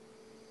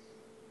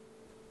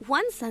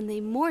One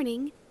Sunday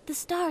morning, the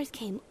stars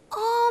came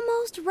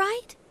almost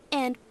right,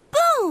 and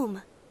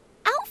boom!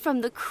 Out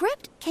from the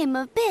crypt came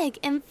a big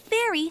and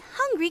very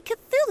hungry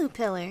Cthulhu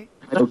pillar.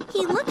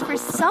 He looked for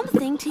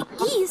something to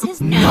ease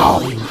his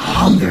gnawing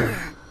hunger.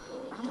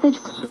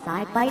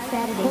 Sci-Fi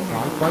Saturday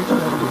night.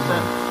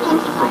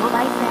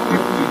 Sci-Fi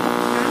Saturday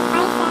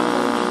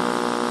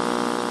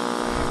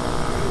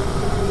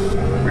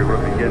night. We will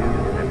begin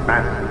a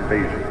mass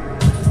invasion.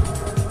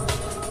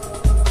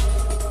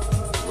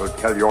 We'll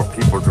tell your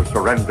people to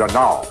surrender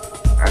now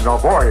and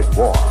avoid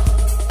war.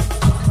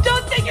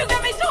 Don't think you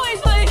get me so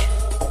easily!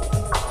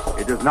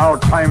 It is now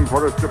time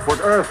for us to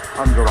put Earth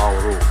under our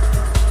rule.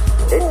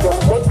 It's your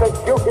sacred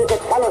duty to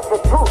tell us the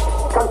truth.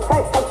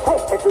 Confess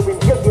that you've been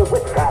guilty of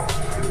witchcraft.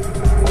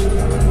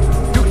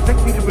 You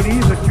expect me to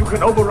believe that you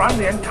can overrun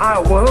the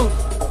entire world?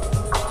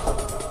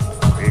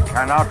 We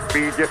cannot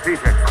be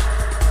defeated.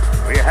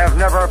 We have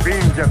never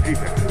been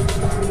defeated.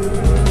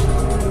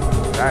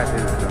 That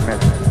is the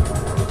message to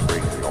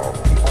bring your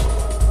people.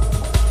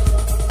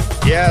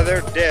 Yeah,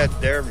 they're dead.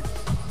 They're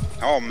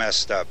all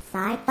messed up.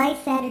 Sci-Fi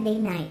Saturday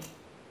night.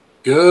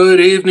 Good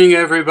evening,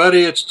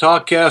 everybody. It's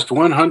TalkCast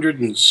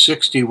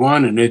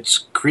 161, and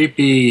it's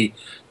creepy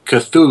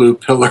Cthulhu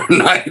pillar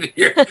night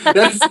here.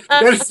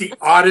 That is the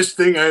oddest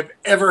thing I've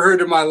ever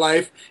heard in my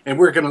life, and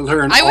we're going to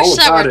learn all about it. I wish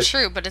that were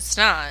true, but it's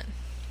not.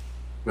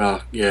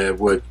 Well, yeah, it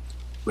would,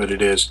 but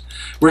it is.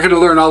 We're going to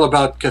learn all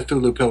about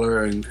Cthulhu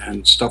pillar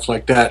and stuff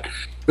like that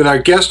with our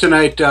guest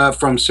tonight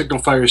from Signal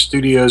Fire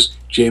Studios,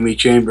 Jamie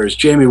Chambers.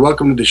 Jamie,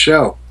 welcome to the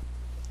show.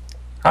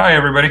 Hi,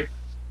 everybody.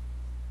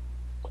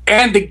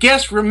 And the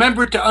guest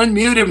remembered to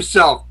unmute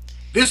himself.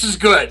 This is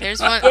good. There's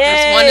one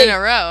in a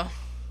row.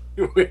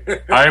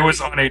 I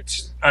was on a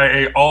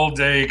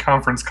all-day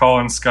conference call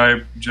on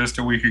Skype just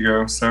a week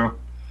ago, so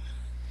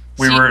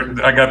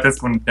I got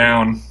this one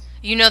down.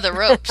 You know the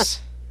ropes.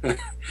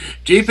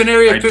 Deep in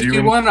Area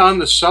 51 on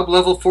the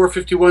sub-level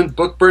 451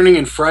 book burning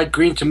and fried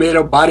green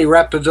tomato body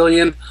wrap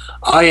pavilion,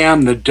 I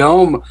am the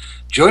Dome.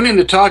 Joining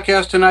the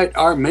TalkCast tonight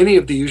are many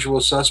of the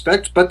usual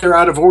suspects, but they're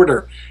out of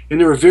order. In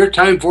the revered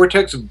Time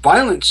Vortex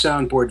violent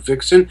soundboard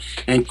vixen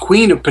and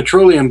queen of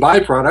petroleum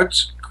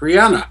byproducts,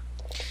 Kriana.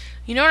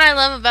 You know what I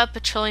love about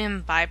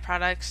petroleum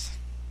byproducts?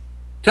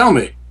 Tell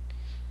me.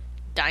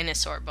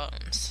 Dinosaur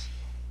bones.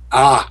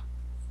 Ah.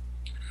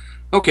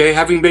 Okay,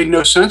 having made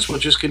no sense, we'll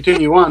just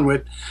continue on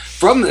with,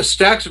 from the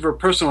stacks of her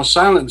personal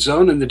silent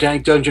zone in the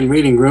Dank Dungeon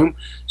reading room,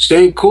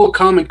 staying cool,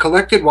 calm, and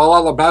collected while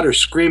all about her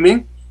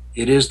screaming,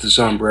 it is the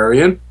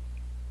Zombrarian.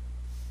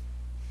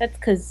 That's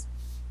because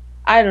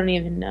I don't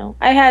even know.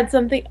 I had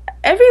something...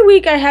 Every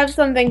week I have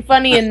something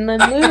funny and then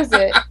lose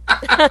it.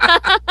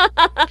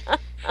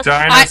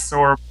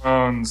 Dinosaur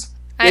bones.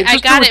 I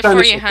got it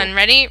for you, hun.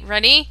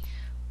 Ready?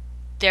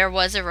 There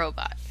was a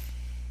robot.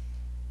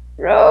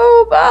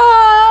 Robot!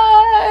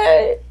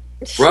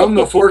 From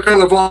the Four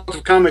Color Vault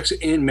of Comics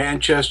in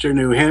Manchester,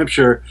 New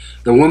Hampshire,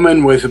 the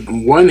woman with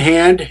one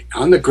hand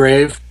on the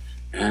grave,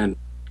 and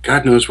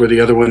God knows where the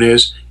other one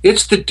is,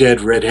 it's the Dead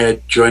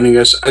Redhead joining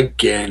us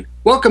again.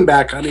 Welcome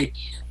back, honey.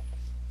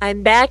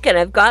 I'm back, and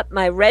I've got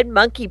my red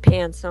monkey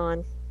pants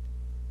on.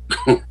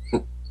 So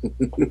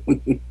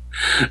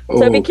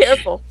be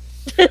careful.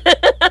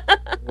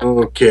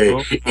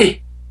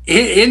 Okay.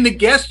 In the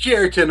guest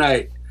chair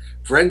tonight,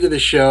 friend of the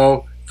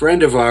show,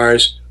 friend of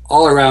ours,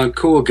 all-around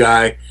cool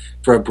guy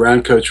from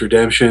Browncoats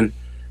Redemption,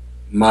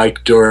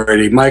 Mike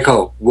Doherty.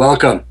 Michael,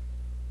 welcome.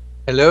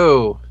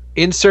 Hello.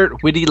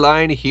 Insert witty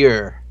line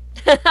here.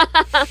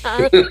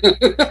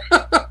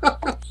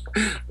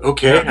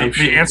 Okay. Yeah,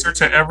 the answer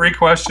to every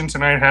question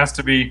tonight has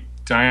to be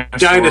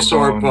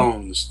dinosaur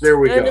bones. There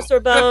we Dinosaur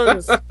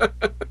bones.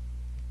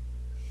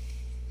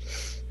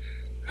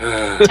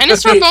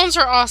 Dinosaur bones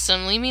are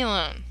awesome. Leave me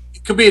alone.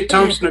 It could be a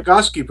Tom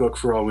Snogoski book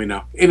for all we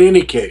know. In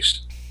any case.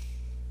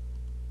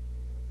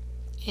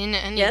 In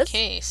any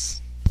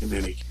case.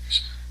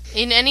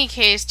 In any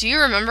case, do you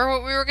remember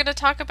what we were going to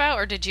talk about,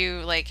 or did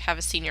you have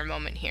a senior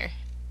moment here?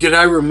 Did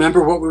I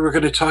remember what we were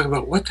going to talk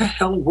about? What the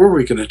hell were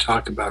we going to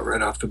talk about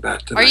right off the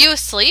bat tonight? Are you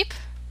asleep?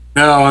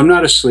 No, I'm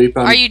not asleep.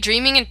 Are you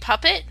dreaming in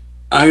puppet?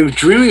 I'm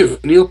dreaming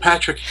of Neil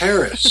Patrick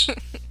Harris.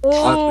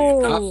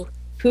 Oh,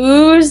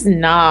 who's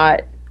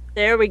not?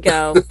 There we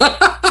go.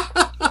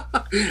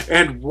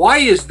 And why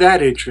is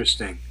that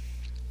interesting?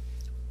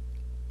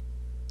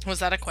 Was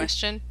that a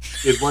question?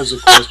 It was a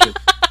question.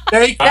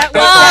 That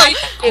was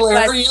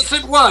Claire, yes,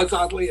 it was,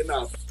 oddly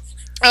enough.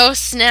 Oh,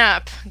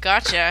 snap.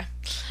 Gotcha.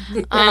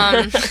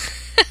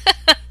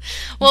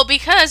 Well,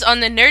 because on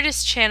the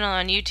Nerdist channel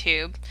on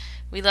YouTube,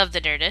 we love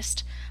the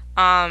Nerdist,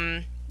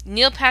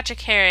 Neil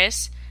Patrick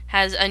Harris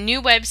has a new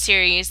web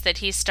series that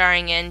he's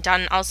starring in,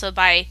 done also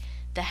by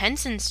the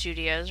Henson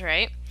Studios,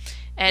 right?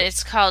 And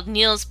it's called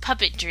Neil's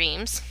Puppet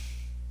Dreams.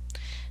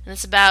 And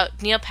it's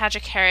about Neil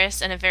Patrick Harris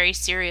and a very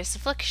serious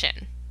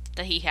affliction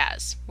that he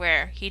has,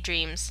 where he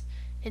dreams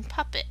in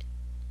puppet.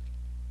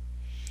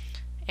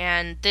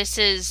 And this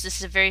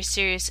is a very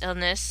serious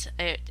illness.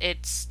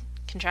 It's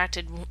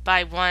contracted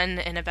by one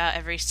in about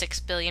every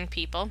 6 billion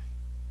people.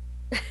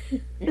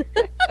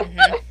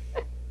 Mm-hmm.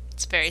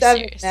 very 7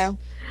 serious. now.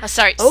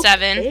 Sorry, Okay.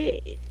 7.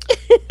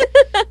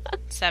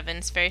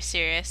 7's very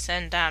serious,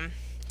 and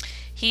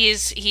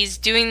he's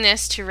doing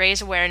this to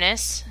raise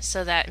awareness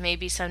so that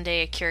maybe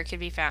someday a cure could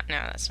be found. No,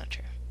 that's not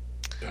true.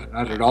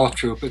 Not at all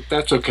true, but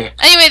that's okay.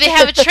 Anyway, they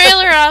have a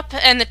trailer up,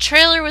 and the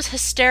trailer was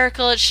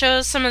hysterical. It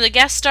shows some of the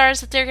guest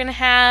stars that they're going to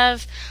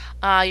have.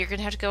 You're going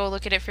to have to go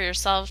look at it for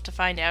yourself to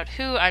find out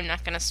who. I'm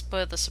not going to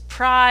spoil the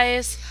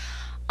surprise.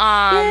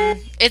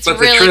 It's but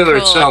really the trailer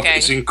cool itself looking.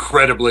 is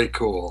incredibly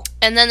cool.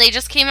 And then they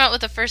just came out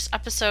with the first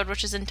episode,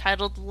 which is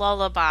entitled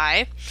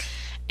Lullaby.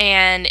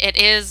 And it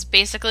is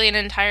basically an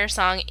entire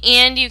song,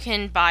 and you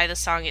can buy the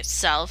song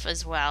itself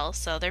as well.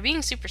 So they're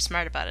being super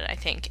smart about it, I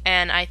think.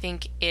 And I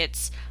think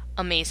it's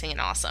amazing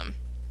and awesome.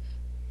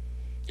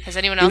 Has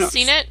anyone else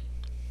seen it?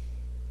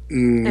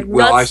 I've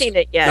not seen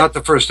it yet. Not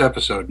the first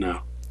episode,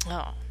 no.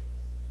 Oh.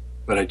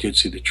 But I did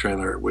see the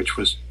trailer, which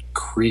was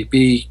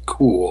creepy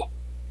cool.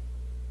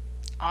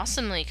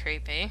 Awesomely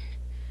creepy.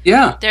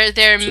 Yeah.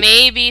 There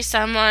may be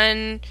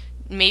someone,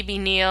 maybe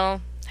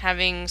Neil,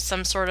 having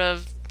some sort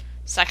of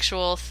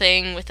sexual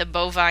thing with a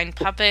bovine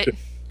puppet.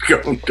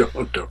 Don't. Do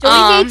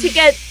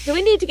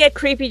we need to get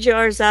creepy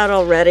jars out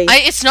already?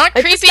 It's not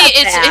creepy.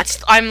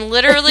 It's I'm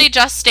literally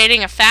just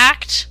stating a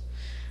fact.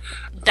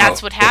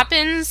 That's what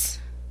happens.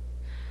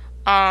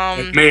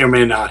 It may or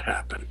may not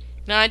happen.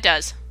 No, it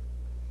does.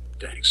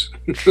 Thanks.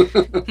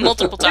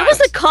 Multiple times. There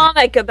was a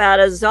comic about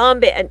a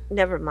zombie.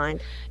 Never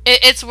mind.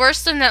 It's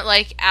worse than that,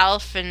 like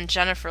Alf and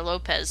Jennifer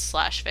Lopez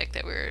 /fic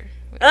that we were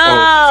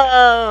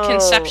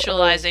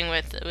conceptualizing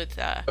with.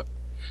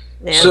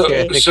 So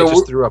I think I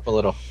just threw up a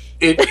little.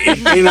 It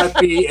may not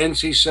be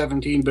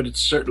NC-17, but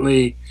it's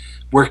certainly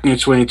working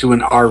its way into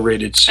an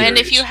R-rated series. And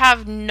if you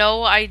have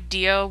no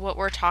idea what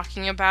we're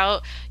talking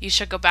about, you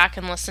should go back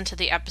and listen to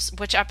the episode.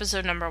 Which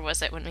episode number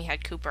was it when we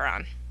had Cooper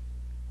on?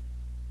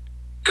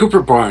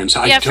 Cooper Barnes.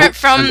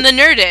 From the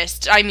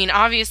Nerdist. I mean,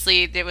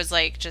 obviously, it was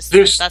like just...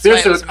 There's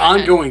an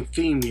ongoing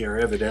theme here,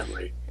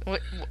 evidently.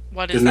 What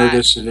is the that?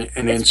 Nerdist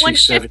and it's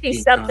NC-17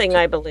 150-something,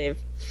 I believe.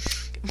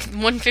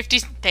 150...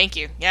 Thank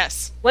you,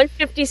 yes.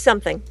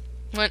 150-something.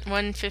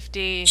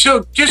 150...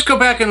 So, just go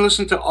back and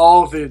listen to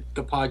all the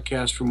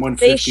podcasts from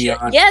 150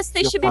 on. Yes,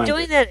 they should be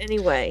doing that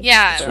anyway.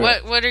 Yeah, That's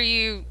right. what are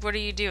you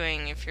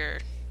doing if you're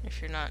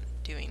not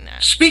doing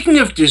that? Speaking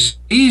of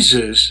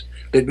diseases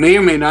that may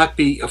or may not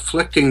be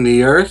afflicting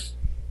the earth,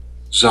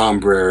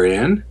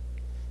 Zombrarian.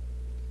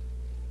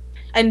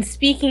 And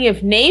speaking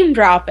of name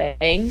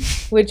dropping,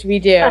 which we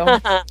do,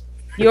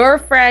 your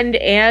friend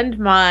and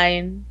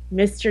mine,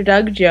 Mr.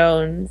 Doug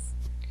Jones,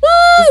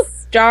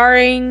 is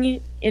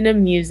starring in a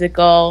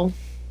musical.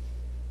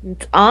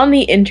 It's on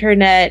the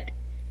internet,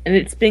 and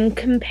it's been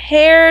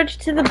compared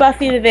to the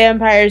Buffy the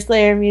Vampire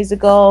Slayer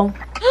musical.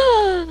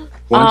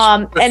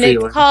 And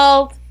it's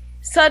called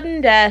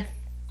Sudden Death,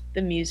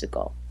 the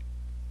musical.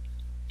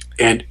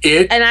 And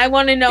I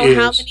want to know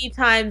how many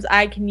times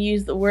I can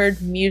use the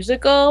word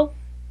musical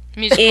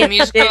in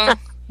this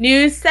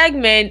news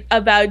segment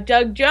about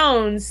Doug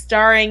Jones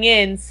starring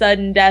in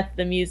Sudden Death,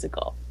 the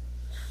musical.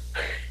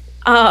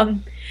 No,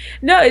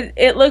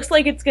 it looks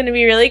like it's going to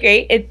be really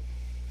great. It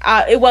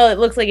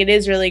looks like it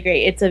is really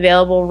great. It's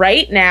available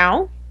right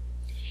now,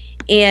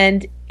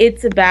 and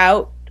it's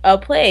about a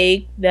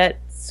plague that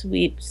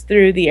sweeps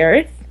through the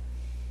earth,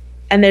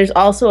 and there's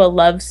also a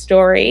love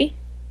story.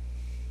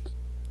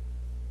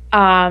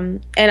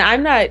 And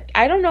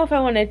I don't know if I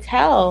want to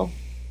tell.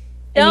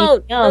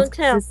 Don't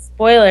tell.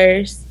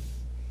 Spoilers.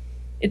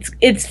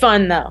 It's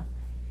fun though.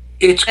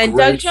 It's and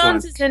great Doug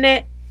Jones fun. is in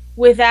it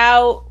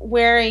without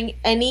wearing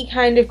any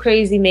kind of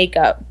crazy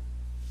makeup.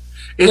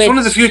 It's one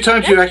of the few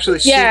times you actually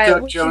see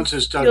Doug Jones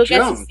as Doug You'll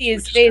Jones. get to see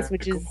his face,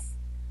 which is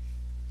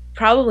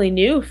probably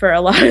new for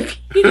a lot of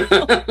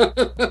people.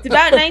 It's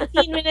about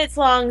 19 minutes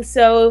long,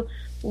 so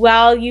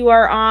while you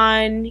are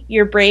on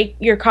your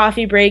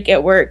coffee break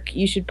at work,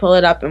 you should pull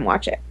it up and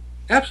watch it.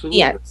 Absolutely.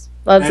 Yes.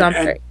 Love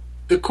Zombrarian.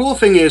 The cool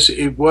thing is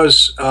it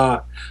was,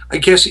 I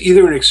guess,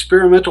 either an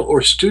experimental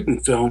or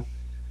student film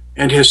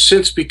and has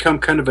since become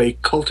kind of a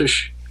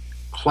cultish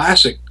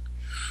classic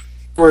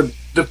for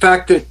the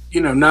fact that,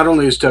 not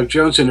only is Doug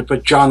Jones in it,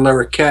 but John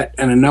Larroquette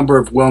and a number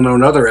of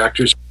well-known other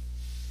actors.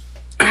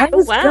 I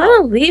was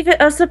going to leave it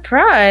a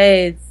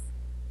surprise.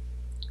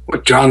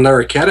 What, John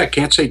Larroquette? I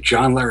can't say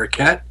John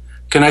Larroquette.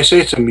 Can I say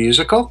it's a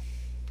musical?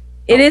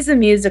 It is a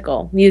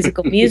musical.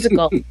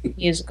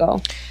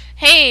 Musical.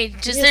 Hey,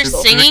 is there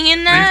singing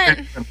in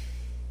that?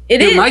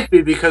 It might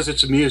be because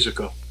it's a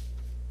musical.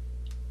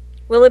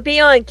 Will it be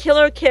on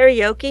Killer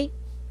Karaoke?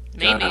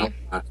 Maybe.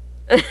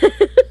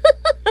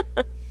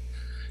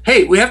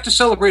 Hey, we have to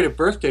celebrate a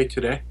birthday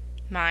today.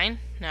 Mine?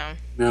 No.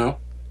 No.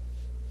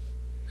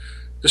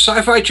 The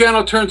Sci-Fi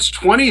Channel turns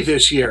 20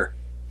 this year.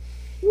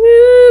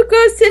 Woo!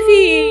 Go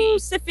Siffy!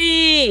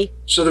 Siffy!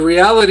 So the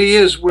reality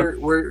is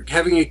we're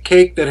having a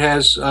cake that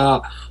has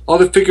all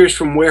the figures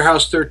from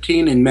Warehouse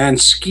 13 and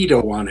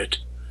Mansquito on it.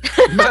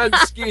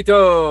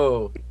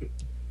 Mansquito!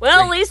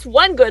 Well, at least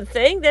one good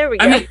thing. There we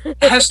go. I mean,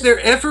 has there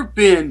ever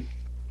been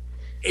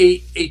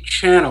a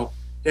channel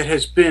that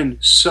has been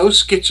so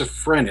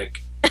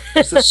schizophrenic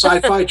is the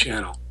Sci-Fi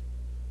Channel.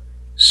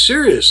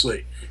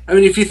 Seriously. I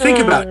mean, if you think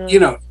about,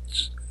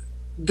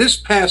 this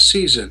past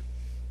season,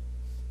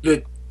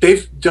 that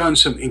they've done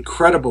some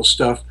incredible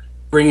stuff,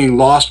 bringing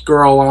Lost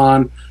Girl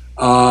on,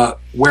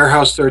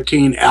 Warehouse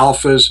 13,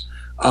 Alphas,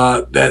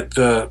 I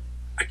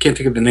can't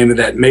think of the name of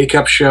that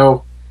makeup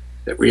show,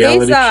 that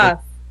reality show.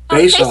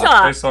 Face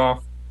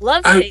Off.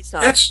 Love Face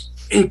Off. That's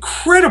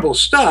incredible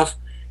stuff,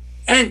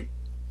 and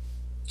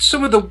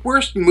some of the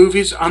worst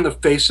movies on the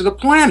face of the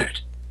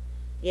planet.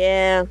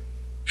 Yeah.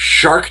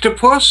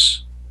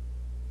 Sharktopus.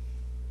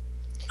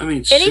 I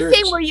mean, anything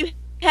seriously. where you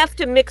have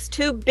to mix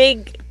two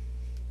big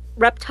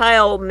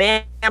reptile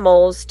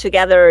mammals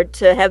together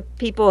to have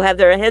people have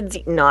their heads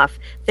eaten off,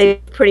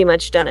 they've pretty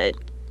much done it.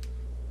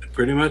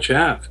 Pretty much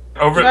have.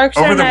 Over Sharks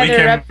the are neither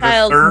weekend,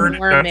 reptiles the third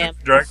nor Dungeons mammals.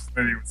 and Dragons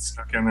movie was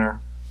stuck in there.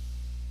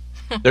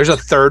 There's a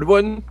third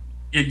one?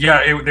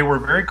 They were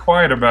very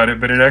quiet about it,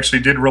 but it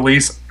actually did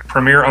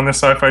premiere on the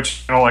Sci-Fi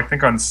Channel, I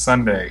think on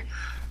Sunday.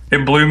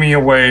 It blew me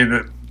away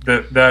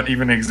that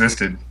even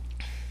existed.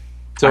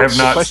 So I have the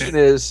not question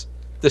is,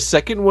 the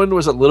second one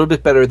was a little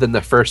bit better than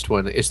the first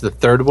one. Is the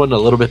third one a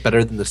little bit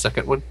better than the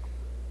second one?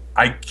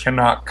 I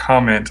cannot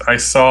comment. I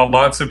saw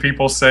lots of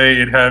people say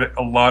it had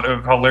a lot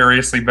of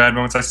hilariously bad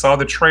moments. I saw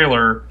the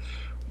trailer,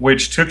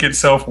 which took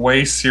itself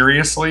way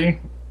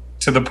seriously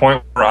to the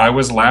point where I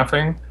was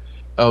laughing.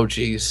 Oh,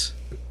 jeez.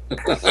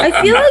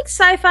 I feel like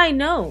Sci-Fi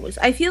knows.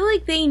 I feel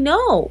like they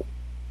know.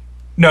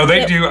 No,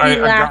 they do. We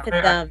laugh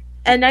at them.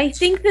 And I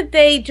think that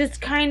they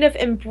just kind of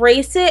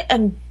embrace it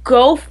and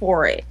go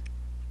for it.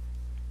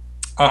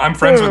 I'm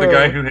friends with a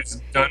guy who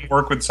has done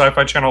work with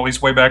Sci-Fi Channel at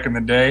least way back in the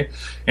day,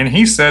 and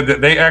he said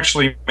that they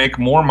actually make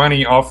more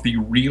money off the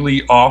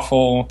really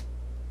awful,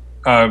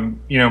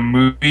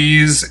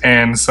 movies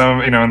and some,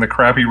 and the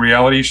crappy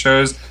reality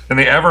shows than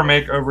they ever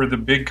make over the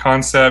big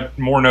concept,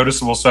 more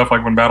noticeable stuff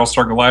like when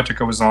Battlestar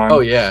Galactica was on.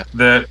 Oh yeah,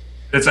 that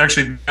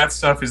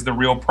stuff is the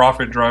real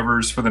profit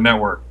drivers for the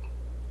network.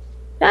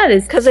 That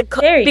is because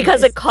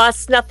it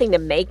costs nothing to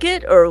make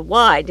it, or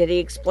why? Did he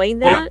explain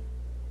that?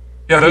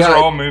 Yeah, those are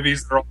all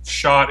movies. They're all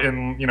shot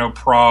in,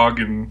 Prague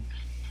and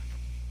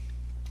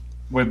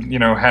with,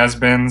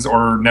 has-beens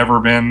or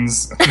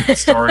never-beens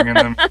starring in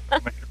them.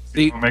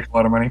 Make a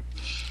lot of money.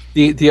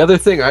 The other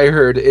thing I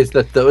heard is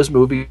that those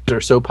movies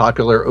are so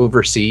popular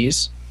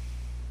overseas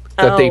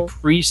that they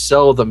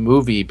pre-sell the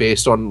movie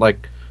based on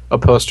like a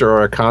poster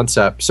or a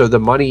concept. So the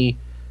money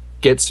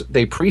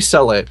they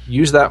pre-sell it,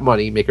 use that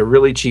money, make a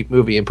really cheap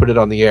movie and put it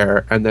on the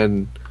air, and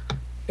then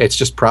it's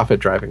just profit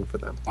driving for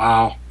them.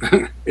 Wow.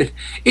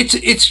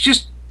 It's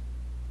just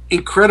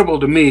incredible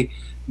to me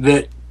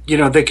that,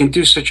 they can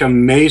do such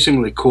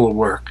amazingly cool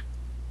work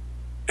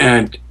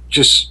and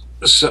just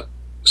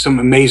some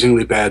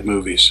amazingly bad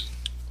movies.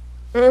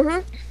 Mm-hmm.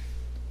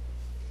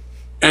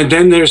 And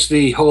then there's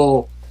the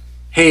whole,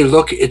 hey,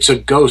 look, it's a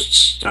ghost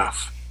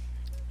stuff.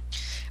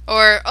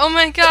 Or, oh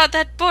my god,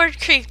 that board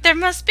creak, there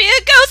must be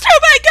a ghost, oh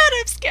my god,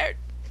 I'm scared.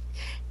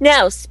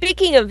 Now,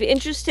 speaking of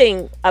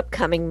interesting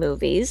upcoming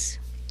movies...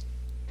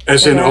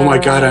 As in, oh my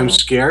god, I'm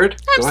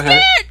scared? Go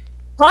ahead.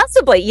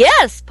 Possibly,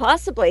 yes,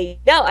 possibly.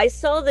 No, I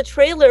saw the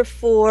trailer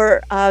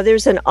for,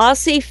 there's an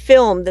Aussie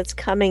film that's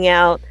coming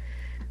out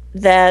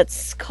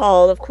that's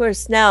called, of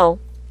course, now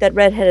that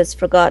redhead has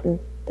forgotten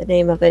the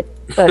name of it,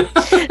 but...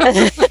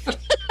 because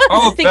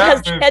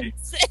that movie.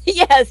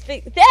 Yes, that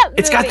movie.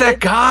 It's got that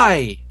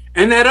guy!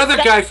 And that other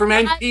guy from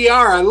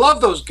NPR. I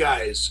love those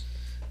guys.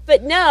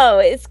 But no,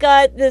 it's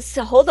got this.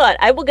 Hold on,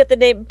 I will get the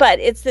name. But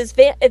it's this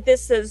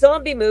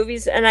zombie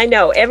movies, and I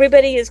know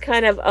everybody is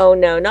kind of, oh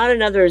no, not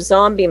another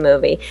zombie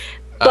movie.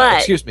 But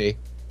excuse me.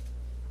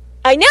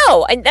 I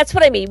know, and that's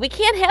what I mean. We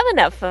can't have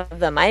enough of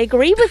them. I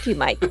agree with you,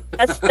 Mike.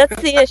 That's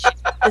the issue.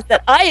 Is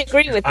that I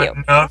agree with you.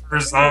 Another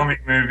zombie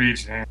movie,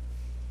 Jan.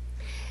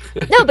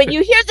 No, but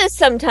you hear this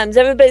sometimes.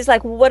 Everybody's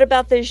like, well, what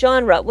about the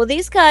genre? Well,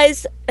 these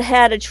guys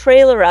had a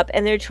trailer up,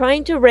 and they're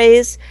trying to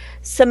raise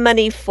some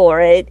money for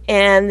it,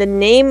 and the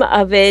name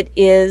of it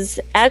is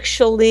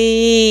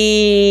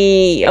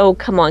actually... Oh,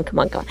 come on.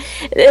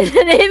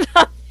 The name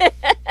of it...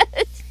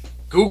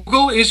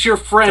 Google is your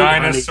friend.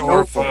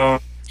 Dinosaur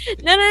phone.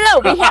 No.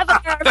 We have it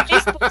on our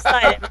Facebook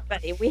site,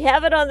 everybody. We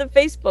have it on the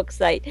Facebook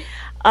site.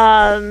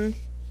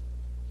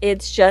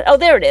 It's just... Oh,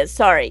 there it is.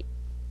 Sorry.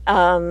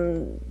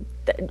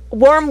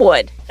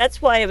 Wormwood.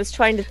 That's why I was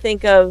trying to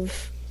think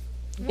of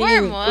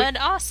Wormwood.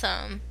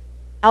 Awesome.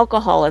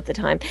 Alcohol at the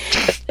time.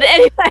 But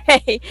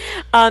anyway,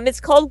 it's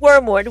called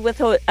Wormwood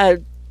with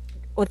a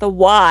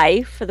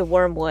Y for the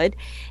wormwood,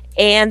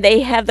 and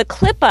they have the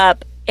clip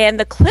up, and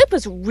the clip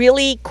was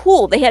really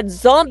cool. They had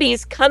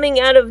zombies coming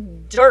out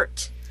of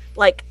dirt,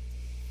 like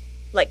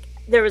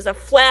there was a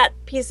flat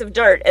piece of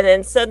dirt, and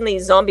then suddenly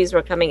zombies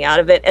were coming out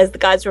of it as the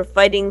guys were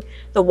fighting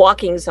the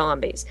walking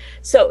zombies.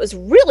 So it was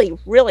really,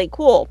 really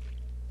cool.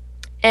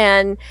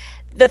 And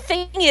the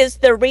thing is,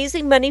 they're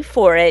raising money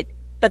for it,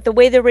 but the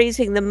way they're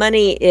raising the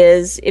money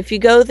is if you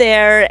go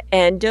there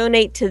and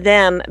donate to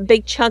them, a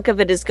big chunk of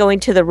it is going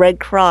to the Red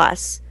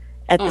Cross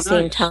at the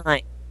same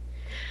time.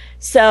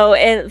 So,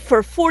 and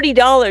for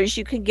 $40,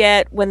 you can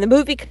get, when the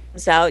movie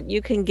comes out,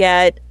 you can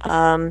get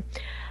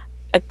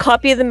a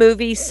copy of the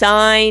movie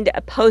signed,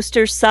 a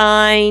poster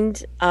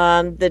signed,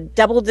 the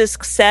double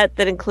disc set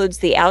that includes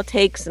the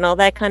outtakes and all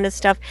that kind of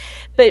stuff.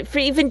 But for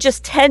even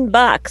just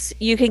 $10,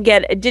 you can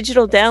get a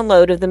digital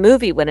download of the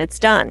movie when it's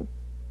done.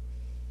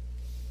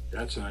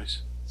 That's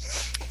nice.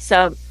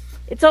 So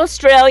it's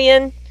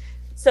Australian,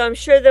 so I'm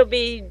sure there'll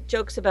be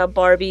jokes about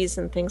Barbies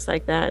and things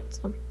like that.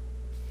 So.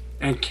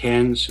 And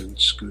Kens and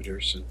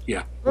scooters and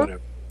whatever.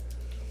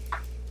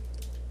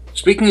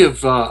 Speaking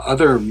of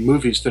other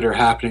movies that are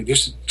happening,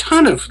 there's a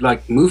ton of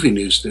movie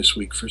news this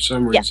week for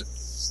some reason.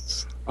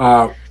 Yes.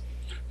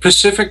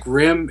 Pacific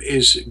Rim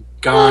is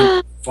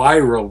gone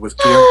viral with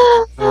Guillermo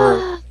del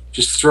Toro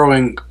just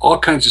throwing all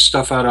kinds of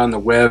stuff out on the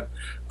web,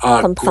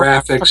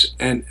 graphics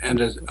and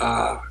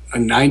a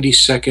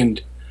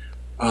 90-second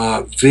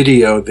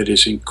video that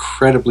is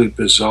incredibly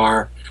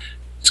bizarre.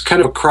 It's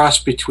kind of a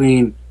cross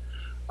between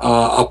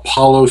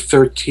Apollo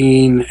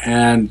 13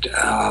 and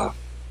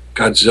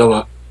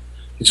Godzilla.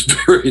 It's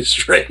very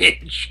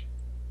strange.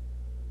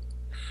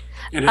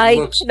 And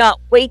I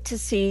cannot wait to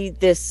see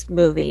this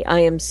movie. I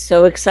am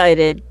so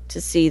excited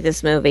to see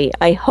this movie.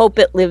 I hope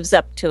it lives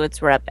up to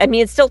its rep. I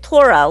mean, it's still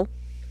Toro.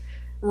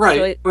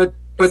 Right, but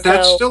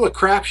that's still a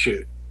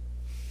crapshoot.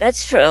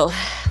 That's true.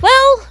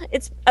 Well,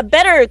 it's a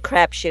better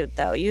crapshoot,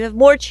 though. You have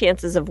more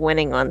chances of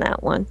winning on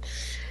that one.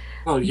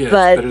 Well, yeah, it's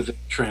better than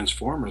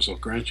Transformers, I'll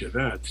grant you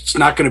that. It's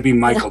not going to be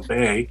Michael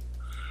Bay.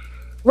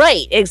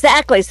 Right,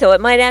 exactly. So it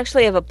might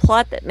actually have a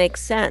plot that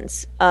makes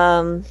sense.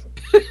 But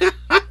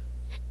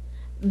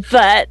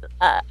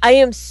I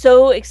am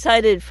so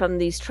excited from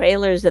these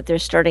trailers that they're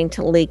starting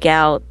to leak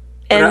out.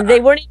 And they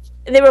were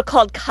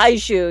called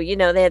kaiju. You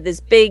know, they had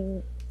this big,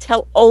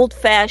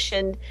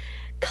 old-fashioned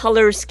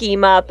color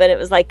scheme up, and it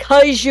was like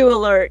kaiju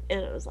alert.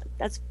 And it was like,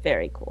 that's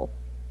very cool.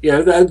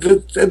 Yeah,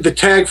 the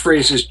tag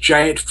phrase is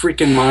giant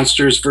freaking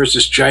monsters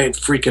versus giant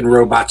freaking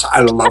robots.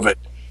 I love it.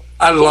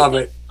 I love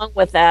it. Along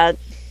with that.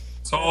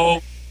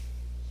 So,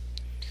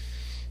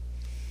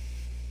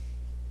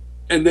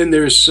 and then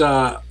there's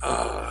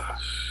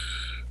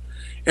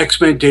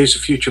X-Men Days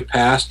of Future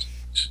Past.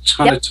 There's a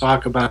ton of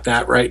talk about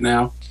that right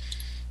now.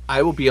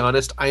 I will be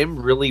honest, I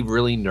am really,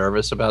 really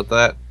nervous about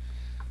that.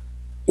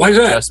 Why is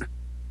that?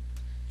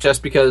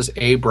 Just because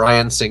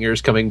Bryan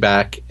Singer's coming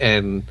back,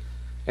 and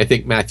I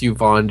think Matthew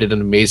Vaughn did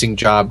an amazing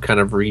job kind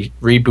of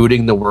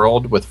rebooting the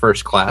world with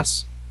First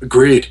Class.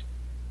 Agreed.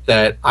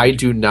 That I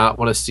do not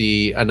want to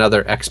see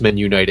another X-Men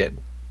United.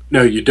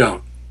 No, you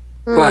don't.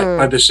 But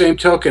by the same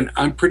token,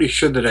 I'm pretty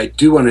sure that I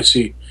do want to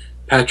see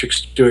Patrick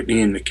Stewart and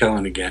Ian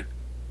McKellen again.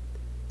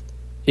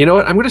 You know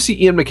what? I'm going to see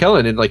Ian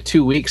McKellen in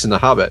 2 weeks in The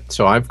Hobbit,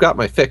 so I've got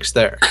my fix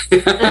there.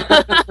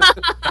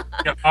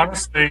 Yeah,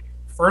 honestly,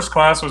 First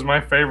Class was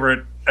my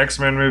favorite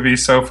X-Men movie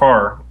so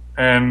far,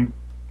 and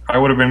I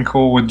would have been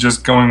cool with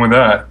just going with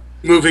that.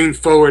 Moving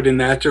forward in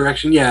that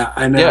direction? Yeah,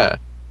 I know. Yeah.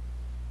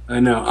 I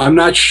know. I'm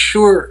not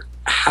sure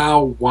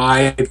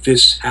why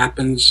this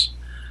happens.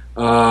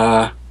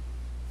 But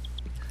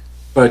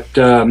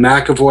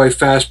McAvoy,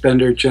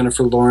 Fassbender,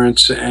 Jennifer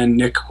Lawrence, and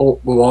Nick Holt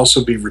will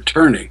also be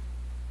returning.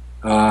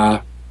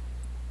 Yeah,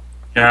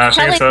 I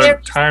think it's a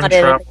time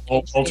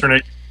travel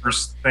alternate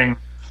universe thing.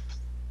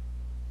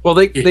 Well,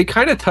 they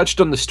kind of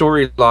touched on the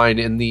storyline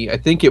in I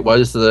think it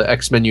was the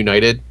X-Men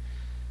United,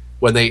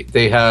 when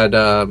they had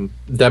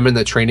them in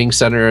the training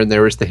center, and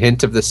there was the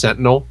hint of the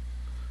Sentinel.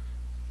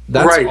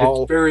 That's right,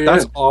 all.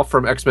 That's all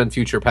from X-Men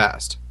Future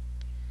Past.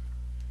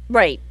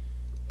 Right.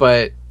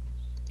 But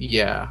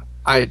yeah,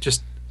 I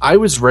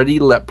was ready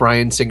to let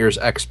Bryan Singer's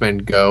X-Men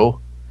go,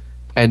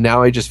 and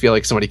now I just feel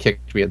like somebody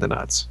kicked me in the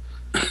nuts.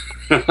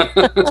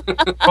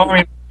 Well,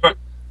 I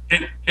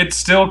mean, it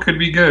still could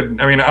be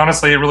good. I mean,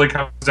 honestly, it really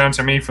comes down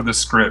to me for the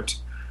script.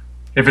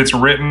 If it's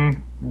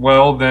written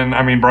well, then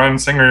I mean, Bryan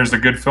Singer is a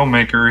good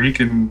filmmaker. He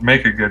can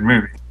make a good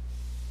movie.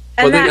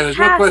 And that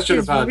cast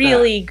is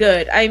really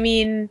good. I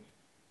mean,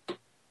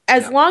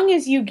 as long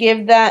as you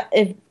give that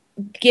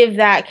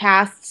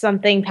cast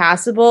something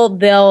passable,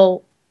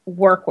 they'll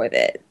work with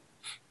it.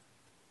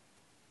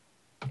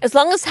 As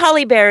long as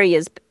Halle Berry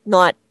is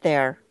not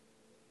there.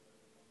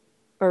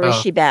 Or is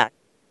she back?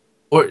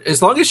 Or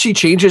as long as she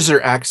changes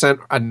her accent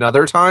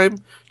another time,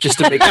 just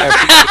to make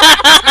everything.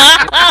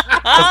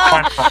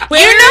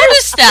 You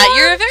noticed that.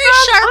 You're a very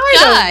sharp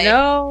guy.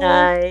 No.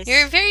 Nice.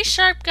 You're a very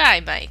sharp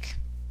guy, Mike.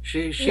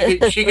 She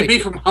could be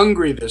from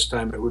Hungary this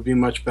time. It would be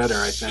much better,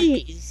 I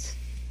think. Jeez.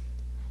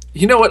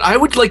 You know what? I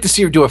would like to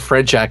see her do a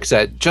French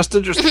accent, just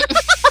to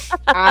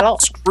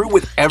screw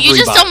with everybody.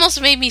 You just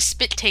almost made me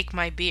spit take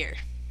my beer.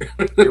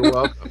 You're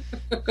welcome.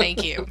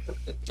 Thank you.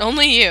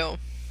 Only you.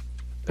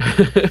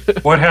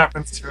 What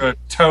happens to a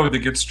toad that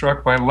gets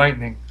struck by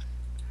lightning?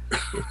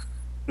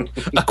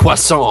 A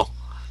croissant.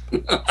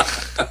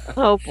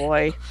 Oh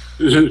boy.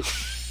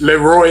 Le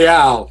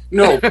Royale.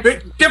 No,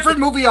 different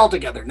movie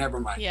altogether. Never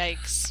mind.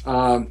 Yikes.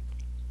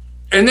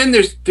 And then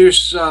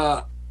there's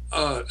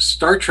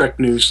Star Trek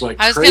news like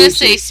I was going to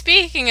say,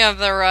 speaking of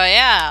the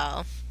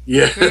Royale.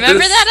 Yeah. Remember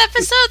that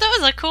episode? That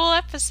was a cool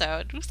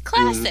episode. It was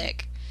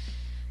classic.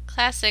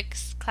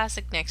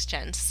 Classic Next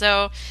Gen.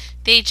 So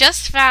they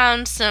just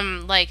found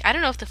some, like, I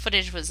don't know if the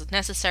footage was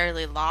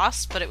necessarily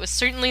lost, but it was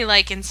certainly,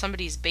 like, in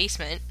somebody's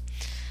basement.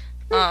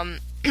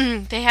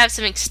 They have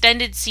some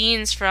extended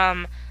scenes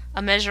from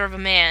A Measure of a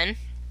Man,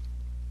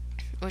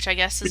 which I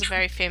guess is a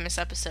very famous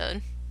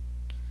episode.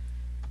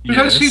 Was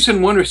that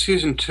season 1 or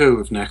season 2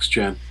 of Next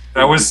Gen?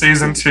 That was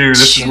season 2.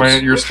 This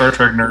is your Star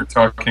Trek nerd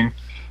talking.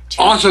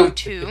 Awesome.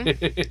 2.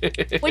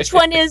 Which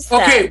one is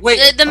that? Okay, wait.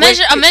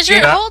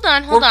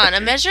 Hold on.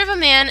 A Measure of a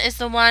Man is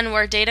the one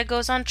where Data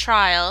goes on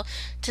trial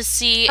to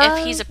see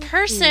if he's a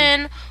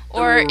person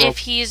or if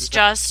he's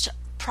just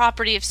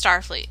property of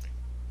Starfleet.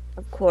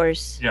 Of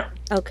course. Yeah.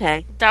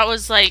 Okay. That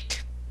was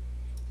like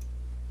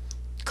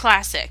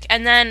classic.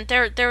 And then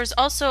there was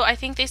also, I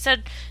think they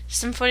said,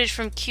 some footage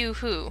from Q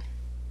Who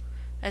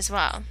as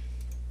well.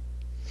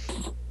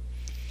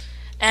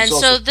 And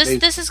so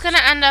this is going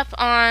to end up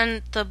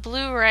on the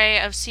Blu-ray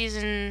of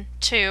season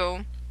 2.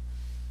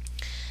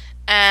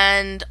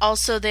 And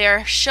also they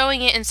are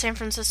showing it in San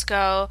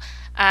Francisco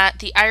at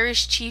the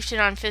Irish Chieftain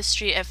on 5th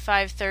Street at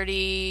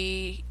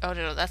 5:30. Oh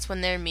no, that's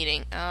when they're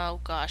meeting. Oh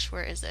gosh,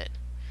 where is it?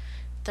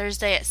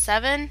 Thursday at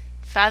 7?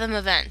 Fathom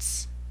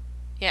Events.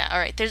 Yeah,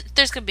 alright, there's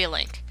going to be a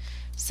link.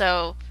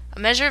 So, A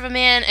Measure of a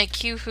Man at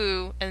Q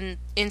Who in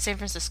San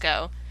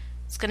Francisco.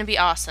 It's going to be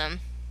awesome.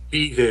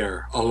 Be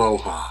there.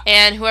 Aloha.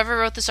 And whoever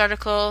wrote this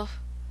article,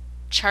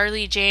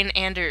 Charlie Jane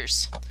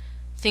Anders,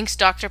 thinks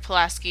Dr.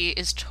 Pulaski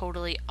is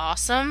totally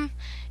awesome,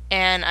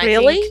 and I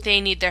think they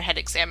need their head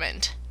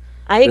examined.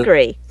 I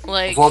agree.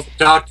 Like, of all the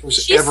doctors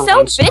she's ever so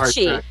on Star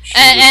bitchy. Trek,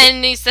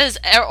 and he says,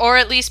 or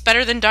at least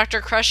better than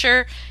Dr.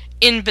 Crusher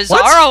in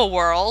Bizarro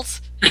World.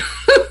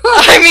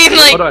 I mean,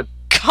 like, Hold on.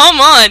 come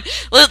on.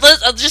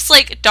 Let's just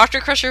like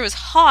Dr. Crusher was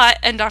hot,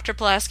 and Dr.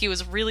 Pulaski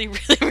was really,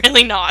 really,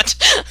 really not.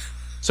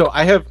 So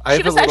I have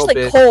She a was little actually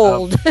bit.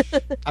 cold.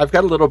 I've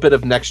got a little bit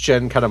of next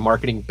gen kind of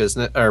marketing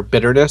business or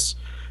bitterness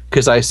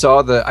because I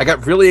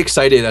got really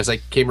excited as I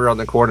came around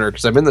the corner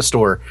because I'm in the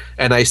store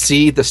and I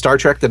see the Star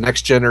Trek: The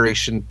Next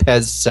Generation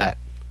Pez set.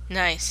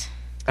 Nice.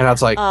 And I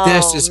was like,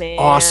 "This is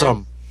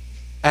awesome!"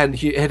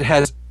 And it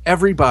has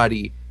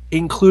everybody,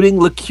 including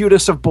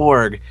Locutus of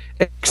Borg,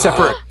 except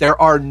for there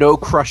are no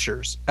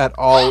Crushers at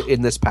all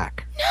in this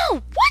pack.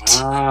 No, what?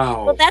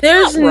 Wow. Well, that's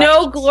There's not right.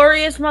 no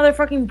glorious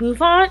motherfucking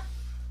Buffon?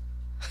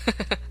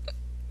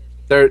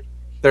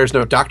 There's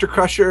no Dr.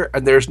 Crusher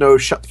and there's no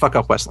Shut the Fuck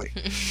Up Wesley.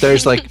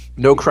 There's like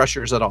no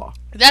Crushers at all.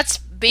 That's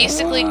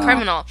basically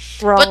criminal.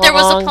 Wrong. But there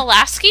was a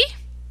Pulaski?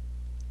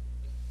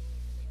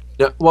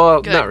 No,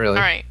 well, Good. not really.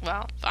 Alright,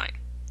 well, fine.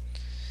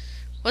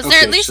 Was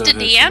there at least a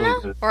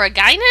Deanna? Or a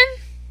Guinan?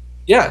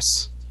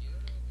 Yes.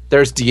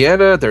 There's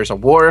Deanna, there's a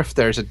Worf,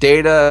 there's a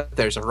Data,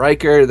 there's a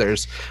Riker,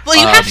 there's... Well,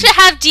 you have to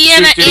have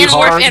Deanna Did and Khan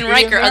Worf and be in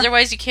Riker, there?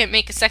 otherwise you can't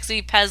make a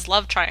sexy Pez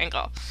love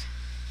triangle.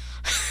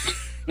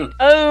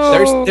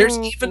 Oh. There's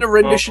even a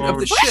rendition of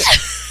the ship.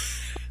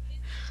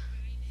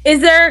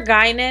 Is there a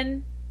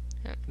Guinan?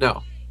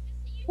 No.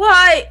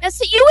 Why? Now,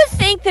 see, you would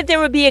think that there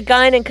would be a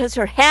Guinan because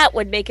her hat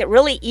would make it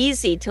really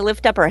easy to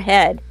lift up her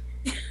head.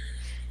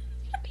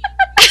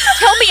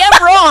 Tell me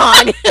I'm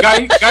wrong.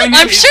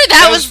 I'm sure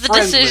that was the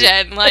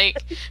decision.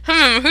 Like,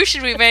 who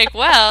should we make?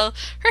 Well,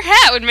 her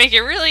hat would make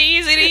it really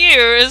easy to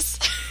use.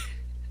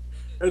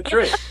 That's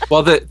right.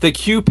 Well, the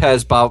Q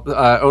Pez Bob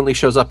only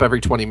shows up every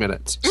 20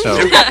 minutes. So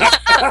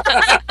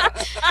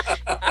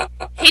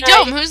Hey,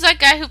 Dome, who's that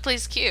guy who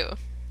plays Q?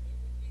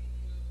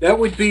 That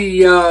would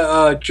be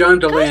John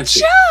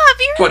Delancey. Good job!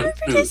 You But-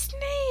 remembered his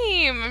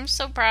name. I'm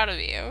so proud of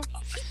you.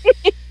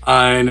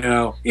 I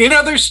know. In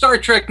other Star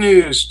Trek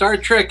news, Star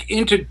Trek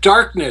Into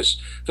Darkness,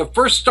 the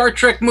first Star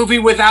Trek movie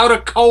without a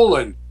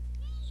colon.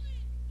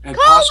 And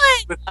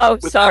possibly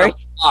without sorry. a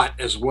plot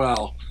as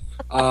well.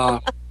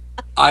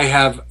 I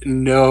have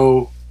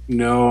no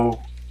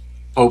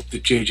hope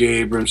that J.J.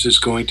 Abrams is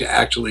going to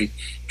actually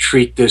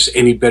treat this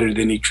any better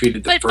than he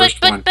treated the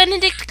first one. But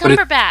Benedict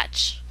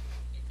Cumberbatch.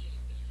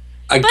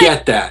 I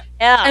get that.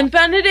 Yeah. And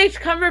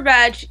Benedict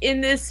Cumberbatch in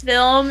this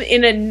film,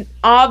 in an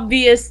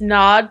obvious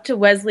nod to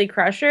Wesley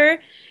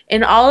Crusher,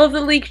 in all of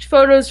the leaked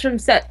photos from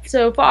set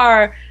so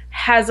far,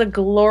 has a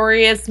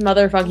glorious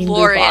motherfucking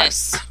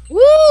Glorious.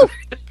 Woo!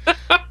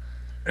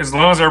 As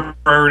long as our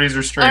priorities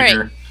are straight All right.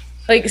 here.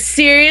 Like,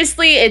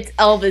 seriously, it's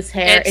Elvis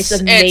hair. It's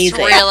amazing.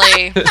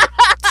 It's really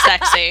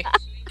sexy.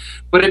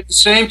 But at the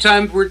same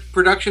time,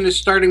 production is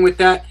starting with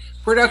that.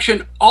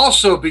 Production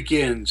also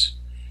begins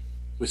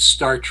with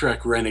Star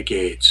Trek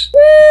Renegades.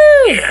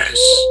 Woo! Yes.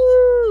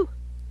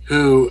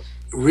 Who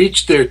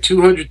reached their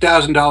 $200,000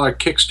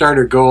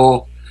 Kickstarter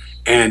goal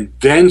and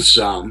then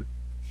some,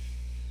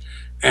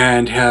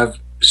 and have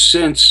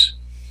since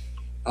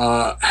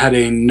had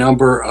a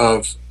number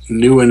of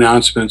new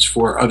announcements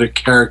for other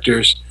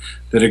characters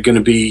that are going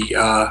to be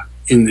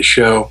in the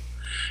show.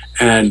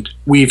 And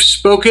we've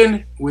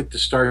spoken with the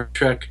Star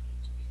Trek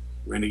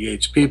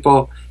Renegades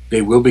people.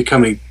 They will be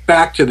coming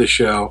back to the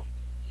show.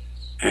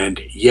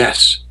 And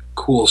yes,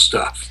 cool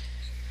stuff.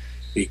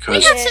 because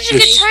we had such a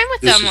good time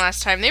with them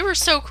last time. They were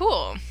so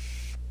cool.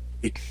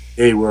 They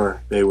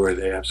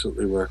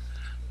absolutely were.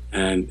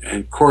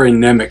 And Corey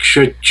Nemec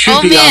should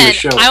be on the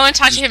show. I want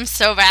to talk to him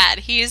so bad.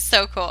 He is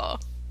so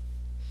cool.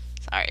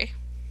 Sorry.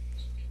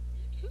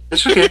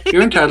 It's okay.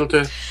 You're entitled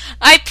to.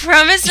 I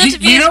promise not to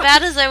be as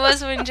bad as I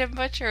was when Jim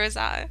Butcher was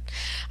on.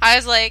 I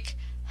was like,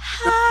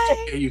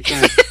 hi. Okay, you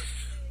can.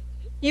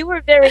 You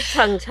were very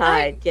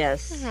tongue-tied,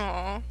 yes.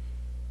 Aww.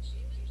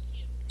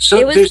 So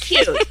it was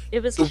cute.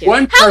 It was cute. How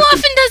often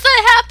does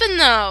that happen,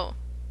 though?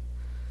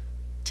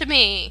 To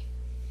me.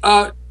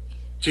 To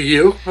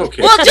you?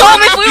 Okay. Well,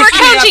 Dom, if we were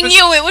counting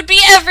you, it would be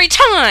every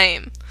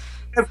time.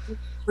 Every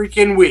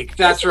freaking week.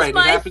 That's right.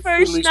 This is my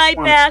first night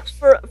back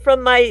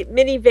from my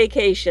mini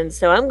vacation,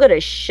 so I'm going to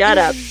shut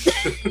up.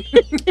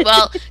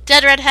 Well,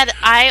 Dead Redhead,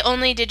 I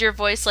only did your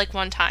voice like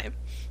one time.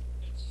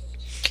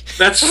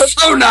 That's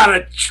so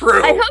not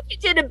true. I hope you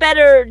did a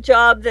better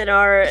job than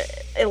our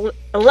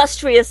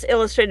illustrious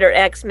Illustrator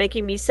X,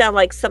 making me sound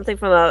like something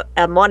from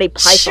a Monty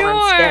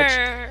Python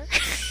sketch.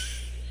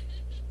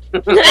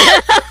 But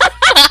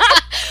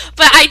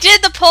I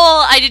did the poll.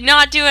 I did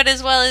not do it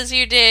as well as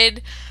you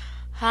did.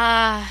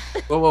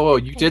 Whoa!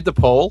 You did the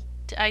poll?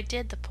 I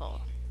did the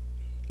poll.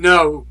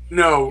 No, Mike.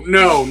 No,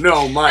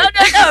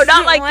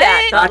 not like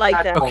that. Not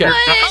like that. Okay.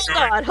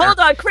 Hold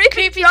on.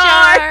 Creepy jar.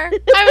 I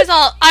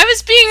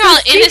was being all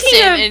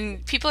innocent,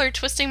 and people are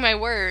twisting my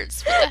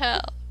words. What the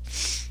hell?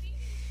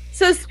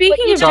 So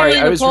speaking of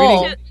doing the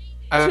poll,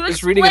 I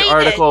was reading an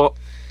article.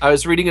 I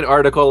was reading an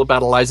article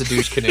about Eliza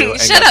Dushku and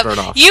Shut got thrown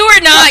up! off. You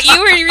were not. You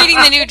were reading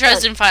the new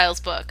Dresden Files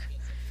book.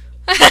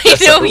 I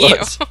know you.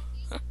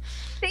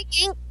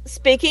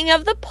 Speaking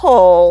of the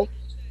poll,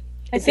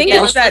 I think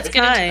it's that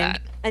time.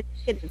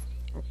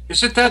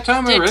 Is it that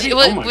time already?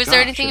 Was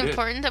there anything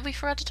important that we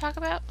forgot to talk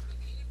about?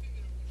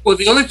 Well,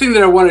 the only thing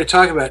that I wanted to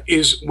talk about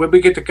is when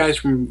we get the guys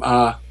from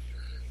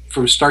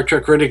Star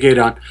Trek Renegade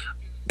on.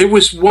 There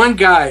was one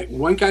guy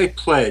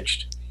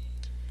pledged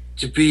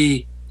to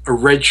be a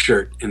red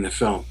shirt in the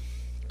film.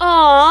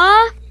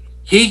 Aww.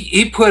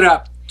 He put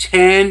up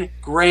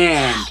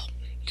 $10,000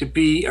 to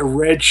be a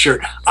red shirt.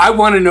 I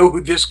want to know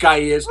who this guy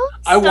is.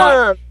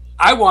 Awesome.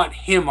 I want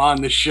him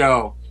on the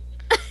show.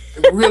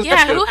 Really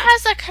yeah, who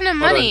has that kind of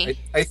money?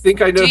 I think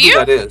I know who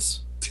that is.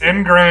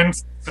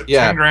 $10,000.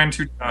 Yeah. $10,000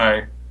 to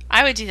die.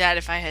 I would do that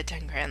if I had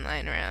 $10,000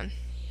 lying around.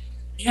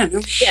 Yeah,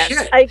 no shit.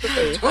 Yes, I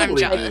agree. I'm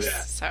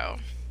jealous. So,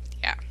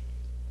 yeah.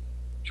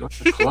 Join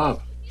the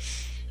club.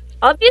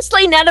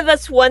 Obviously, none of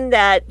us won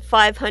that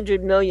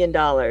 $500 million.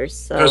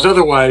 So. Because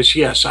otherwise,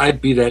 yes, I'd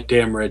be that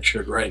damn red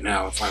shirt right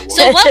now if I won.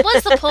 So what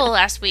was the poll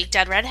last week,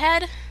 Dead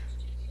Redhead?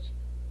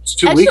 It's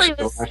 2 weeks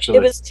ago, actually.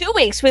 It was 2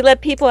 weeks. We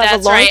let people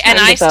have a long time and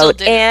to I vote. Still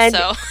didn't,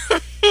 so.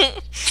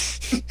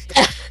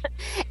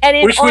 And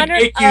in Which would honor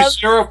make you of...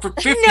 0 for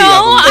 50 No, of them,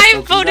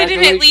 I voted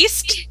in at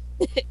least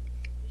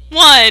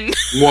one.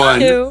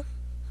 2.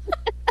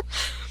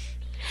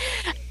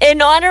 In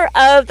honor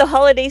of the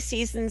holiday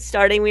season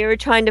starting, we were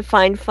trying to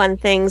find fun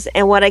things,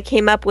 and what I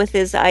came up with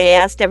is I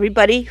asked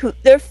everybody who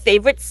their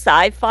favorite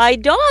sci-fi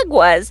dog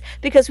was,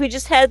 because we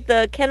just had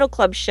the Kennel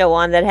Club show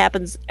on that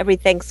happens every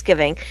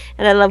Thanksgiving,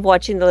 and I love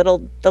watching the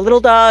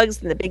little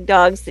dogs and the big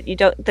dogs that you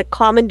don't, the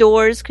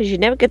Commodores, because you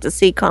never get to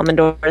see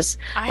Commodores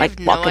like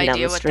walking down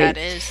the street. I have no idea what that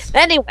is.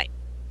 Anyway,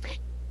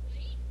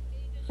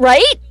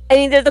 right? I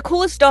mean, they're the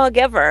coolest dog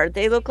ever.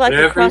 They look like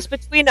a cross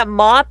between a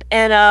mop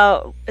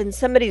and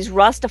somebody's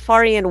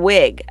Rastafarian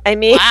wig. I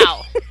mean,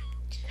 wow.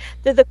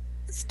 They're the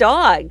coolest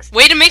dogs.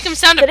 Way to make them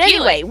sound appealing.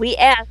 But anyway, we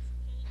asked.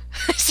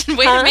 I said,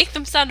 way to make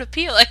them sound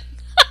appealing.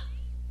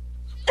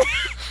 No,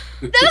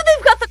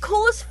 they've got the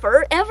coolest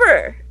fur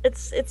ever.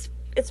 It's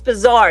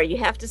bizarre. You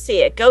have to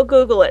see it. Go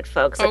Google it,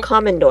 folks. A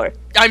Commodore.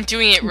 I'm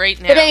doing it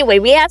right now. But anyway,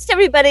 we asked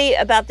everybody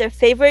about their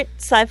favorite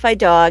sci-fi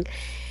dog.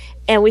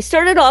 And we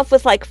started off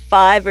with like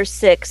 5 or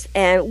 6,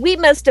 and we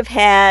must have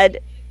had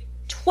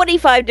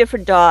 25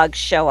 different dogs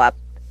show up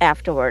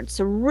afterwards.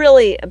 Some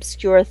really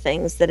obscure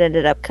things that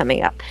ended up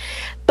coming up.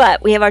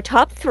 But we have our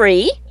top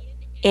 3,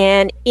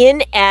 and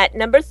in at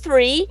number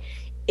 3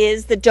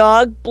 is the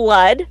dog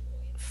Blood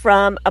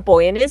from A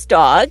Boy and His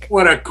Dog.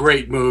 What a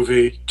great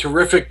movie.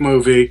 Terrific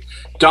movie.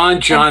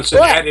 Don Johnson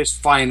at his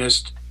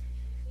finest.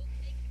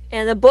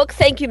 And the book,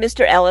 thank you,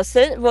 Mr.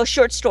 Ellison. Well,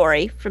 short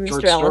story from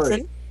Mr.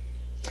 Ellison.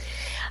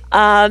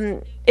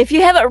 If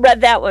you haven't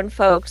read that one,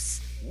 folks,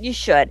 you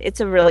should. It's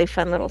a really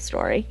fun little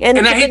story. And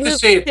I hate to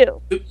say it,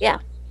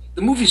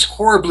 the movie's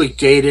horribly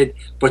dated,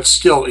 but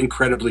still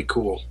incredibly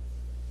cool.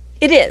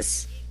 It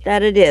is.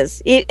 That it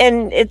is.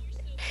 And it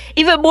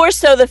even more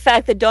so the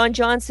fact that Don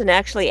Johnson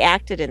actually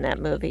acted in that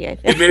movie, I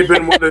think. It may have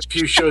been one of those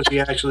few shows he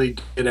actually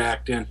did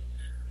act in,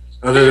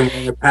 other than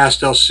wearing a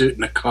pastel suit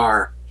in a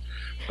car.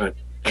 But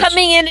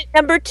coming in at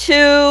number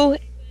 2...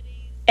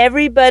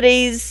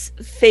 everybody's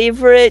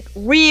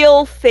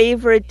real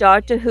favorite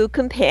Doctor Who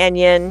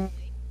companion,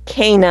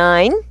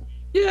 K9.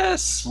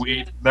 Yes.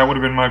 Sweet. That would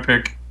have been my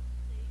pick.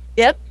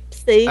 Yep.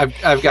 See?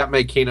 I've got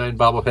my K9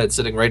 bobblehead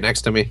sitting right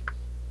next to me.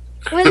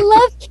 We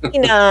love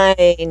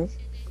K9.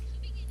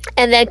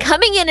 And then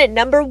coming in at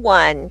number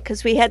 1,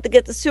 because we had to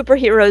get the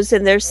superheroes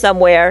in there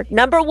somewhere.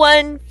 Number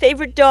 1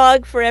 favorite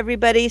dog for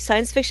everybody,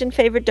 science fiction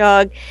favorite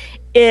dog,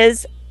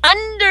 is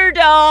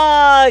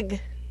Underdog.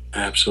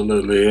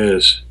 Absolutely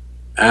is.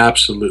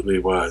 Absolutely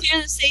was.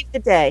 Here to save the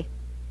day.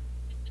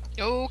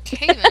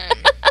 Okay then.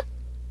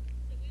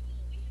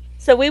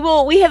 So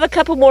we have a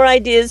couple more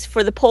ideas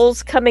for the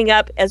polls coming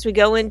up as we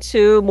go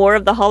into more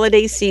of the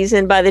holiday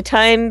season. By the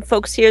time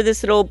folks hear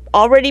this, it'll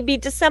already be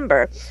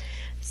December.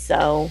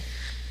 So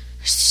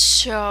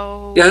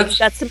yeah,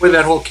 that's the way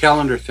that whole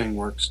calendar thing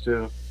works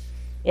too.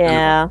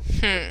 Yeah.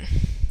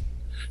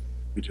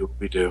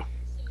 We do.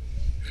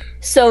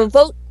 So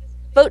vote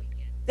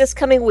this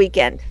coming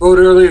weekend. Vote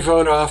early,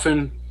 vote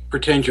often.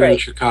 Pretend you're in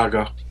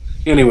Chicago.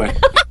 Anyway.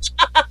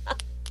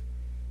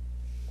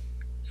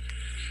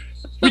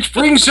 Which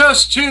brings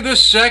us to the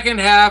second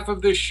half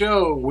of the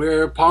show,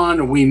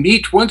 whereupon we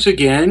meet once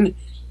again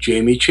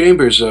Jamie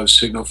Chambers of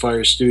Signal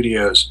Fire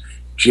Studios.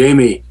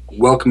 Jamie,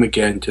 welcome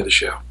again to the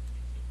show.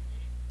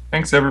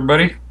 Thanks,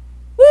 everybody.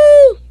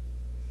 Woo!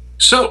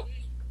 So,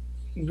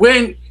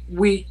 when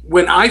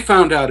I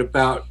found out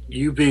about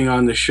you being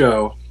on the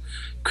show,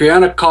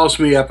 Kriana calls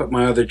me up at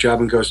my other job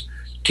and goes,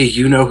 "Do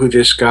you know who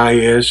this guy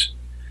is?"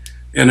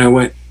 And I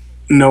went,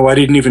 "No, I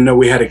didn't even know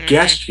we had a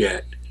guest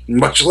yet,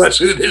 much less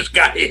who this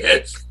guy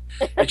is."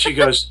 And she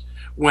goes,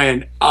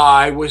 "When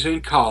I was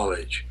in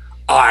college,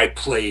 I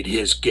played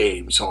his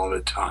games all the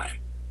time."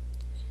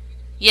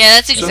 Yeah,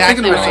 that's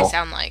exactly what they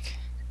sound like.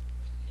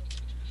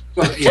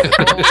 Well, yeah.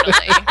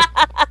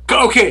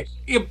 Okay,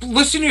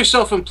 listen to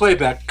yourself in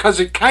playback, because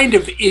it kind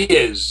of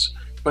is,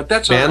 but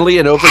that's manly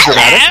and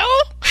overdramatic.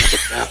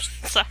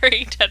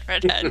 Sorry, Dead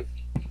Redhead.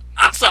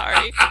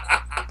 Sorry.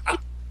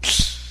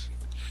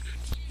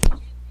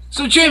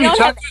 So, Jamie,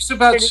 talk to us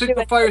about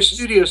Signal Fire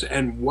Studios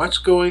and what's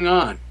going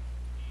on.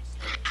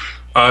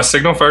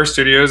 Signal Fire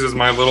Studios is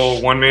my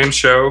little one-man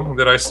show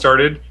that I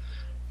started,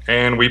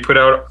 and we put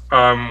out.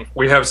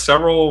 We have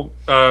several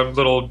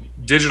little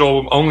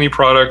digital-only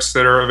products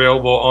that are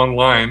available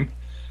online,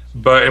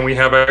 and we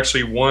have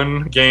actually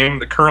one game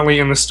that currently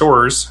in the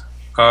stores,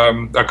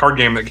 a card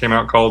game that came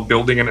out called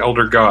Building an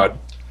Elder God.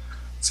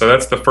 So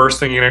that's the first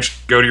thing. You can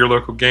actually go to your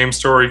local game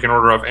store. You can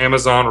order off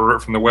Amazon, order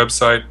it from the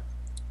website.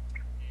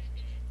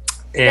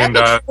 And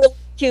that looks really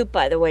cute,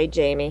 by the way,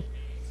 Jamie.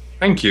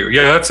 Thank you.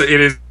 Yeah,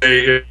 it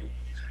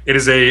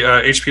is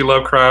a H.P.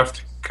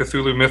 Lovecraft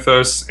Cthulhu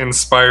Mythos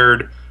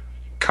inspired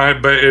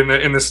but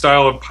in the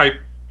style of pipe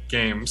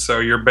game. So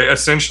you're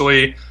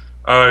essentially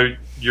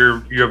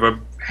you have a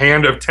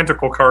hand of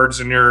tentacle cards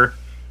in your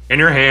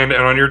hand,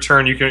 and on your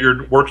turn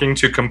you're working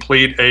to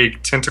complete a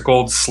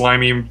tentacled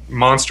slimy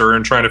monster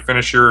and trying to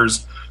finish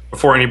yours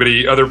before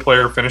other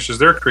player finishes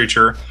their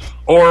creature.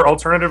 Or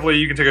alternatively,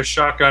 you can take a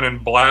shotgun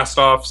and blast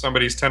off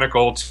somebody's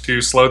tentacle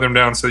to slow them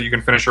down so that you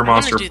can finish your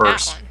monster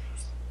first.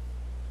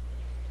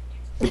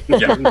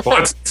 Yeah,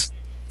 well, it's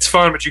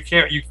fun, but you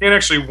can't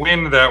actually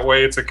win that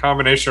way. It's a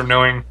combination of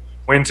knowing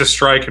when to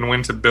strike and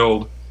when to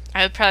build.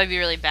 I would probably be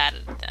really bad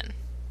at it then.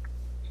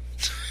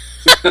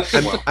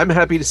 I'm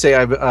happy to say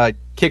I'm a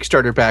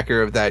Kickstarter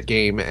backer of that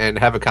game and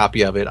have a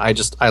copy of it.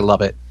 I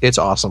love it. It's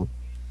awesome.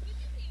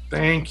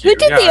 Thank you. Who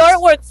did the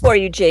artwork for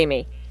you,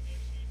 Jamie?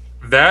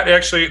 That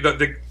actually,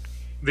 the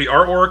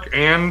artwork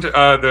and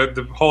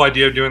the whole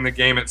idea of doing the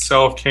game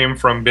itself came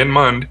from Ben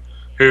Mund,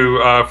 who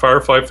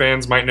Firefly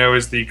fans might know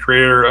is the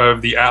creator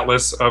of the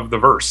Atlas of the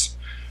Verse.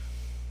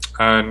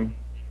 And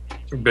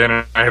Ben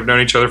and I have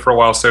known each other for a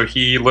while, so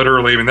he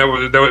literally,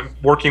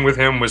 working with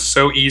him was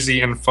so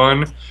easy and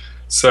fun.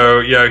 So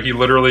yeah,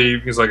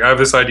 he's like, "I have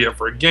this idea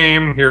for a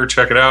game. Here,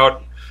 check it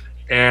out."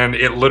 And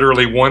it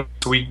literally, once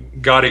we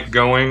got it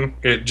going,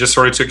 it just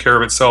sort of took care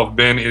of itself.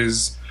 Ben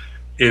is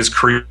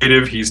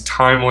creative. He's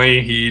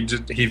timely.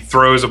 He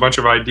throws a bunch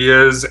of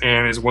ideas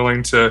and is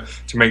willing to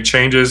make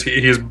changes.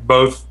 He is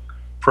both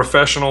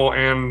professional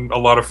and a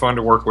lot of fun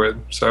to work with.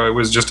 So it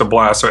was just a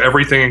blast. So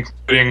everything,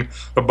 including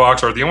the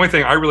box art. The only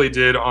thing I really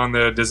did on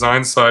the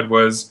design side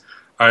was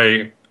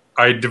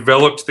I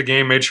developed the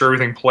game, made sure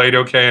everything played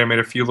okay. I made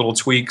a few little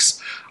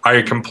tweaks.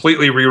 I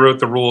completely rewrote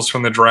the rules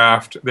from the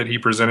draft that he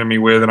presented me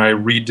with, and I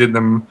redid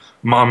them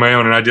on my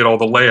own, and I did all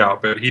the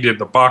layout. But he did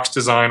the box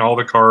design, all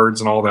the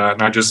cards, and all that,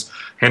 and I just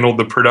handled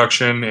the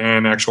production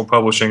and actual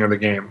publishing of the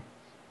game.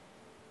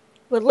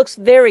 Well, it looks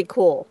very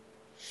cool.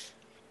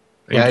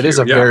 It is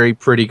a very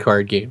pretty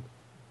card game.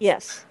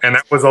 Yes. And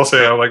that was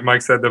also, like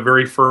Mike said, the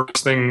very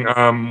first thing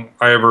I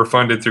ever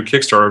funded through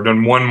Kickstarter. I've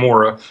done one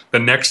more. The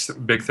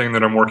next big thing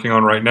that I'm working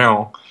on right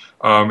now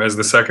as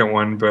the second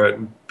one.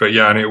 But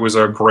yeah, and it was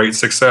a great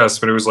success.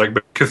 But it was like,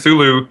 but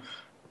Cthulhu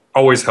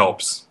always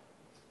helps.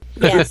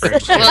 Yes. Well,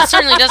 it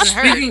certainly doesn't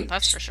hurt.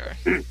 That's for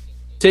sure.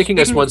 Taking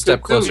us one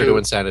step closer to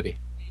insanity.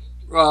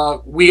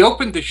 We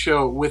opened the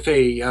show with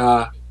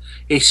a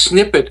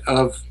snippet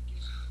of,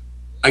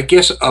 I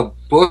guess, a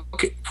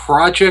book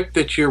project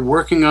that you're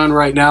working on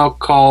right now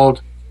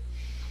called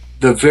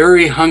The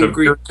Very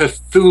Hungry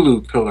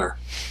Cthulhu Pillar.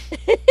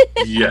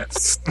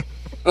 Yes.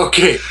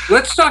 Okay,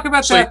 let's talk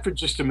about that for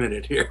just a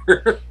minute here.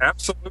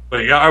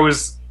 Absolutely. Yeah, I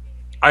was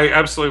I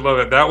absolutely love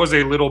it. That was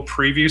a little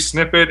preview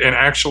snippet, and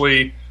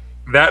actually,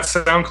 that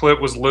sound clip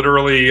was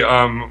literally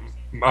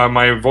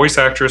my voice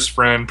actress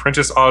friend,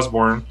 Prentice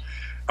Osborne.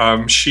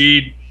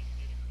 She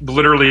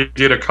literally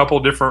did a couple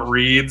different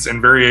reads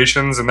and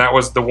variations, and that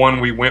was the one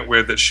we went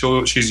with that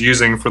she's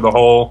using for the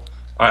whole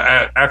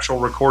actual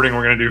recording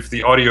we're going to do for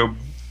the audio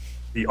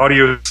 /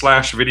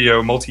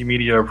 video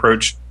multimedia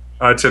approach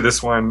to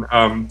this one.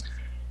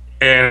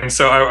 And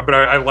so,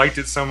 I liked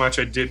it so much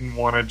I didn't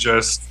want to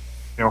just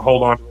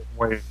hold on to it and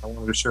wait. I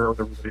wanted to share it with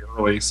everybody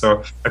early,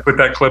 so I put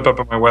that clip up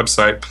on my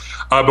website.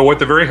 But what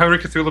the Very Hungry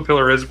Cthulhu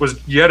Pillar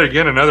was yet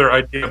again another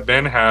idea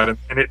Ben had,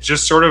 and it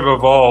just sort of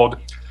evolved.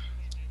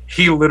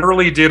 He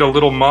literally did a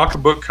little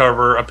mock book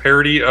cover, a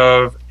parody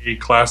of a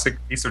classic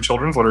piece of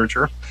children's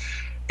literature,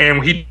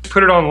 and he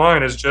put it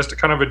online as just a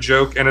kind of a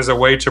joke and as a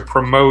way to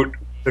promote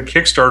the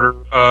Kickstarter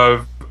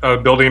of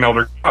Building an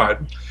Elder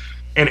God.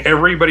 And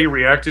everybody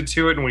reacted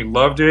to it, and we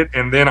loved it.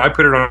 And then I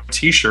put it on a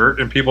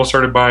T-shirt, and people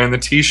started buying the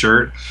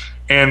T-shirt.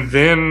 And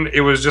then it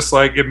was just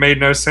like it made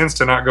no sense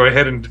to not go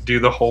ahead and do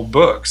the whole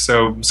book.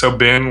 So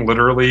Ben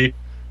literally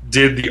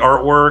did the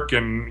artwork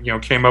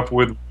and came up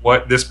with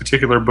what this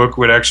particular book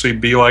would actually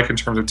be like in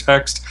terms of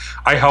text.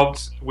 I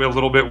helped with a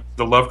little bit with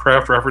the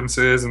Lovecraft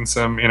references and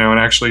some and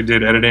actually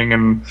did editing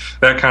and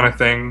that kind of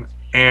thing.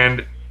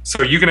 And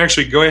so you can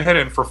actually go ahead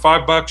and for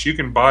 $5 you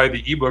can buy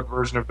the ebook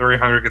version of Very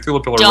Hungry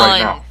Cthulhu Pillar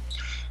right now.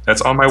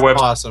 That's on my website.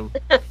 Awesome.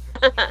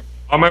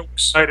 On my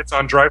website, it's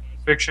on Drive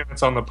Fiction.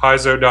 It's on the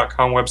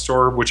Paizo.com web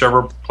store,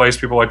 whichever place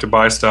people like to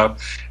buy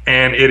stuff.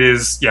 And it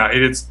is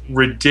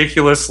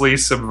ridiculously,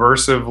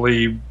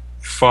 subversively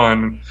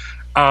fun.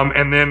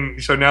 And then,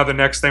 so now the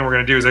next thing we're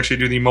going to do is actually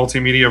do the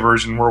multimedia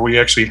version where we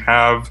actually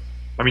have.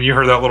 I mean, you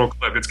heard that little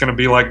clip. It's going to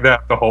be like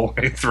that the whole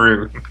way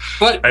through.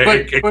 But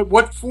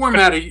what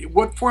format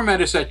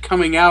is that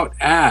coming out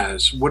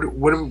as? What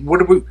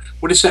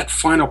is that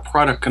final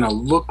product going to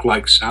look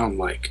like, sound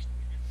like?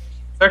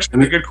 It's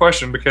actually a good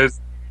question because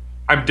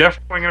I'm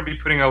definitely going to be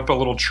putting up a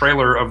little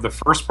trailer of the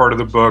first part of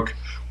the book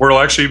where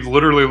it'll actually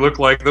literally look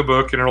like the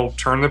book and it'll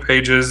turn the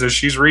pages as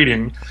she's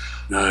reading.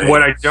 Nice.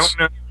 What I don't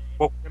know.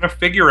 What we're going to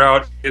figure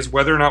out is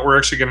whether or not we're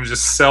actually going to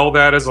just sell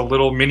that as a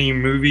little mini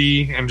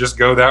movie and just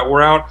go that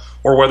route,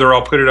 or whether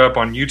I'll put it up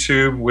on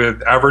YouTube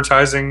with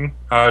advertising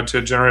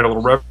to generate a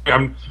little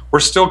revenue.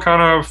 We're still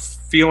kind of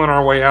feeling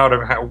our way out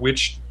of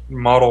which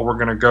model we're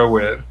going to go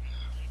with.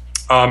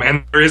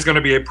 And there is going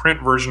to be a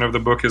print version of the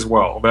book as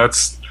well.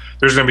 There's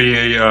going to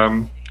be a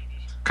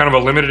kind of a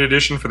limited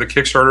edition for the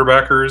Kickstarter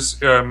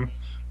backers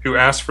who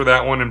asked for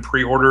that one and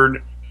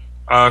pre-ordered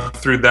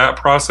through that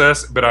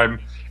process. But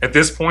at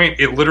this point,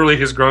 it literally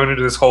has grown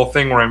into this whole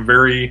thing where I'm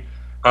very,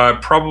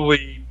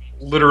 probably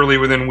literally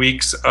within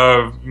weeks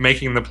of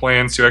making the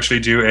plans to actually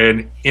do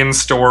an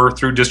in-store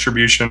through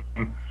distribution,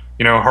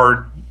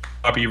 hard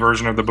copy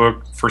version of the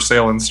book for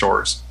sale in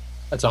stores.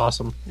 That's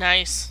awesome.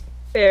 Nice.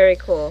 Very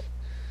cool.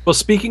 Well,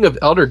 speaking of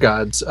Elder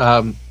Gods,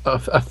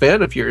 a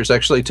fan of yours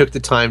actually took the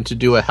time to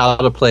do a How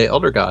to Play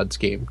Elder Gods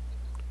game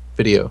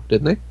video,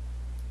 didn't they?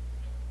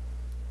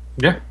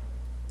 Yeah.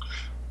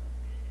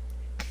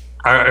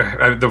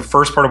 The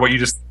first part of what you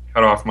just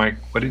cut off, Mike.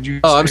 What did you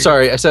say? Oh, I'm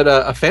sorry. I said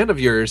a fan of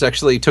yours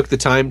actually took the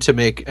time to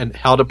make an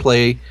How to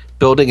Play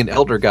Building an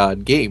Elder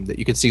God game that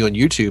you can see on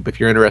YouTube if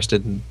you're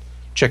interested in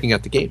checking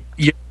out the game.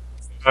 Yeah,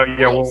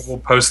 we'll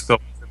post the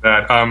link to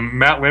that.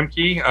 Matt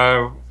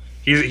Lemke,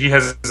 he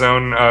has his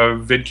own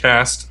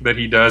vidcast that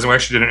he does, and we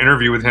actually did an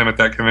interview with him at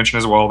that convention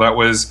as well. That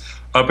was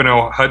up in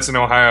Hudson,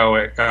 Ohio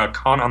at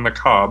Con on the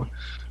Cob.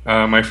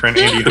 My friend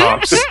Andy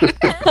Hops.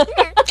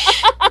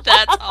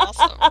 That's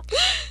awesome.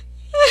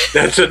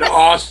 That's an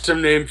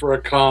awesome name for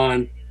a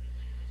con.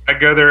 I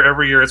go there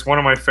every year. It's one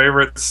of my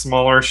favorite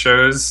smaller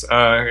shows.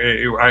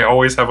 I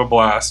always have a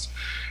blast.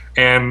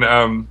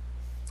 And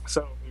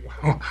so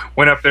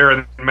went up there,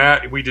 and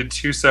Matt, we did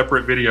 2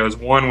 separate videos.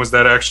 One was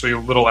that actually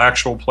little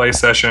actual play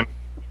session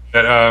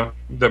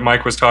that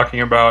Mike was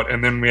talking about,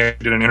 and then we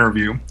did an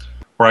interview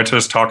where I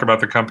just talk about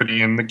the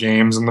company and the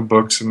games and the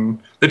books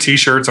and the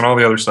T-shirts and all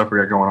the other stuff we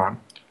got going on.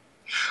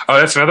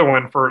 That's another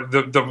one for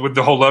with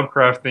the whole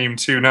Lovecraft theme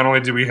too. Not only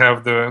do we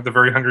have the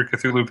Very Hungry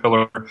Cthulhu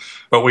Pillar,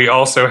 but we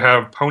also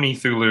have Pony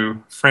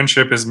Thulu.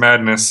 Friendship is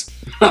Madness.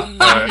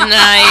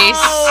 Nice.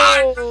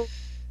 Oh.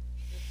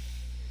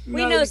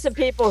 We know some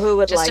people who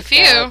would just like a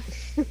few.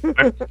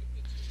 That.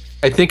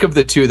 I think of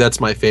the 2,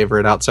 that's my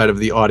favorite outside of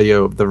the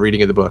audio of the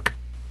reading of the book.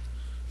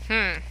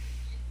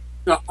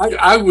 No,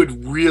 I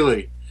would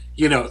really,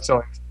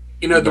 the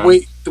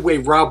way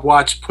Rob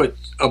Watts put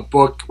a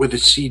book with a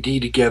CD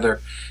together,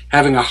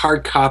 having a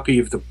hard copy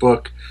of the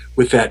book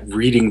with that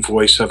reading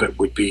voice of it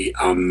would be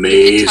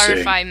amazing. You can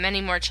terrify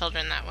many more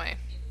children that way.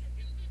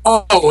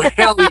 Oh,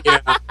 hell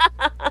yeah.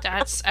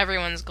 That's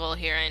everyone's goal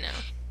here, I know.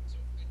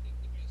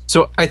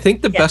 So I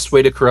think the best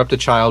way to corrupt a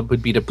child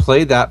would be to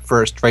play that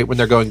first, right when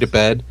they're going to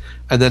bed,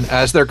 and then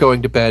as they're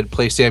going to bed,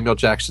 play Samuel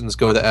Jackson's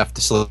Go the F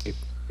to Sleep.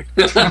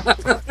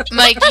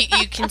 Mike,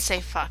 you can say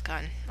fuck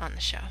on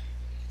the show.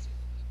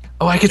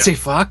 Oh, I could say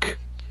fuck?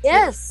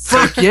 Yes.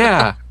 Fuck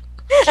yeah.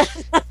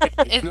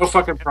 No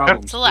fucking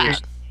problem. It's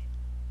allowed.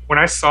 When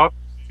I saw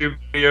the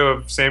video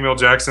of Samuel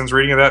Jackson's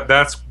reading of that,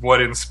 that's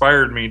what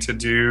inspired me to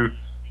do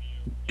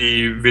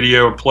the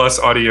video plus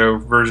audio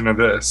version of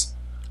this.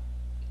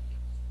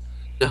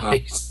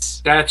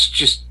 Nice. That's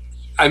just,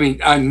 I mean,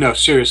 no,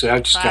 seriously,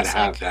 I've just got to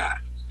have that.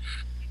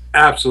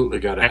 Absolutely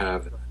got to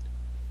have it.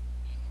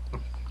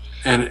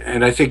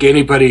 And I think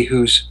anybody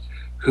who's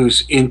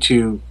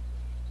into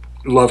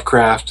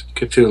Lovecraft,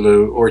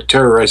 Cthulhu, or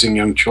terrorizing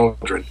young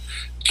children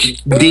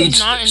needs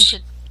this.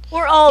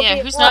 We're all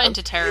who's not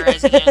into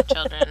terrorizing young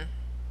children?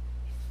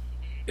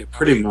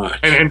 Pretty much.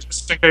 And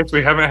just in case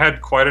we haven't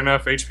had quite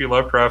enough H.P.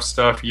 Lovecraft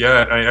stuff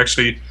yet, I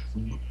actually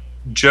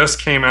just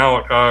came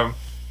out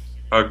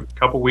a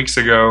couple weeks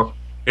ago,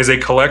 is a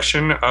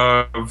collection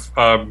of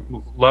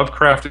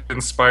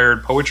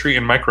Lovecraft-inspired poetry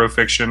and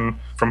microfiction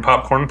from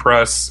Popcorn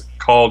Press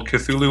called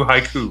Cthulhu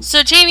Haiku.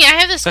 So, Jamie, I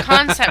have this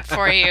concept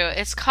for you.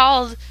 It's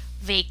called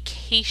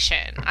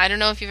Vacation. I don't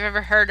know if you've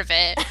ever heard of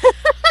it.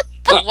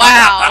 But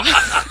wow.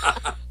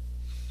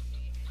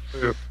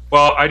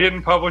 Well, I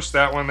didn't publish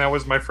that one. That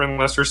was my friend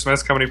Lester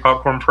Smith's company,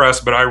 Popcorn Press,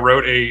 but I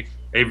wrote a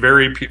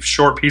very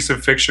short piece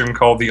of fiction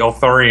called The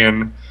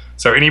Eltharian.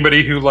 So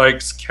anybody who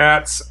likes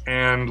cats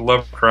and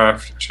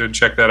Lovecraft should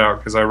check that out,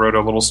 because I wrote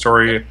a little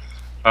story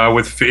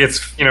with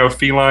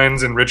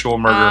felines and ritual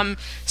murder.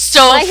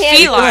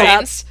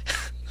 Felines.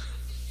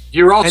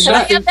 You're all Can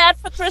I set. have that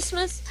for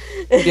Christmas?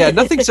 Yeah,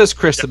 nothing says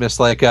Christmas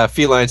like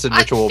felines and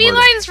ritual murder.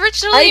 Felines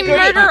ritually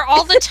murder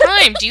all the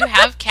time. Do you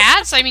have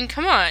cats? I mean,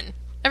 come on.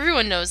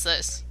 Everyone knows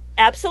this.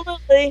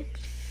 Absolutely.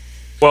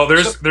 Well,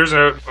 there's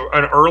an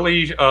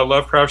early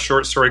Lovecraft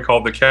short story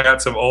called The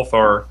Cats of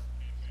Ulthar.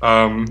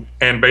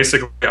 And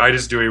basically, I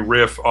just do a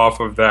riff off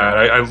of that.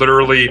 I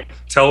literally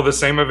tell the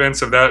same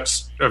events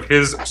of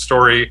his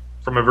story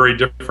from a very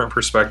different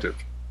perspective.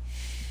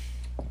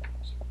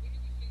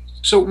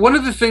 So one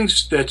of the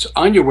things that's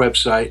on your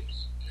website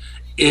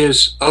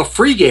is a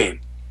free game.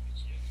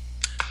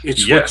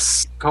 It's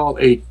what's called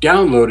a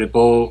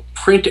downloadable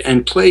print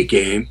and play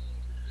game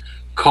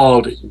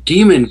called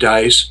Demon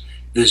Dice: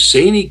 The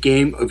Zany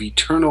Game of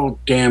Eternal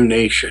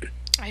Damnation.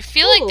 I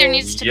feel like there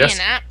needs to be an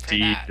app for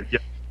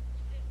that.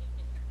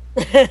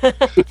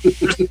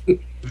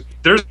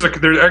 There's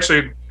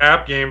actually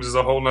app games is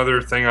a whole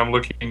other thing I'm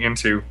looking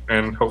into,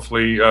 and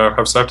hopefully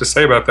have stuff to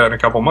say about that in a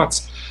couple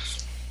months.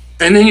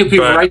 And then you'll be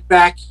right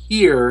back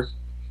here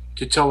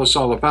to tell us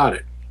all about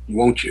it,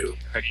 won't you?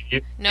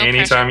 No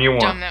anytime you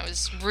want. That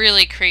was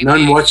really creepy.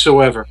 None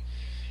whatsoever.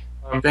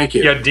 Thank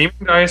you. Yeah,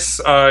 Demon Dice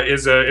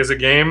is a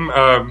game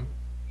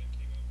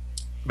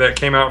that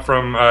came out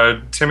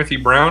from Timothy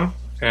Brown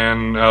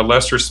and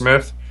Lester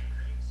Smith.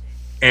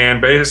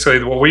 And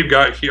basically, what we've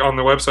got here on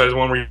the website is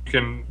one where you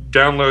can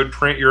download,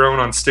 print your own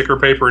on sticker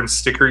paper, and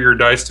sticker your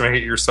dice to make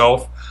it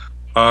yourself.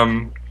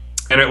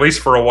 And at least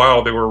for a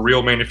while, they were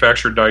real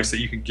manufactured dice that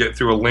you could get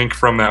through a link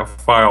from that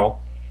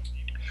file.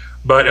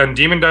 But on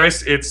Demon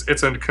Dice,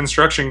 it's a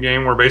construction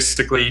game where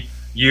basically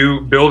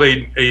you build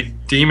a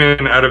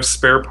demon out of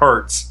spare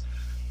parts,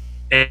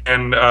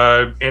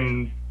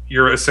 and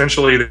you're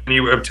essentially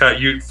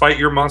you fight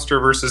your monster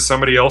versus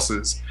somebody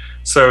else's.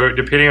 So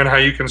depending on how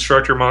you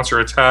construct your monster,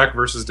 attack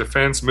versus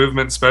defense,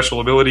 movement, special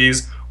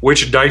abilities,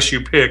 which dice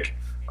you pick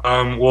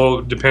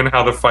will depend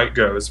how the fight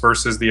goes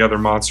versus the other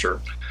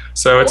monster.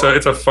 So it's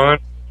a fun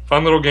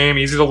little game,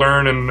 easy to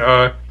learn,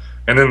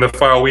 and then the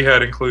file we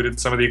had included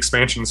some of the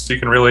expansions, so you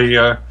can really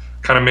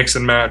kind of mix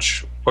and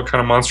match what kind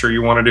of monster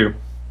you want to do.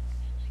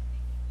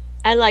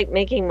 I like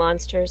making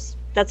monsters.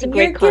 That's a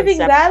great concept. You're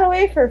giving that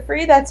away for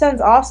free? That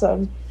sounds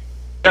awesome.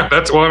 Yeah,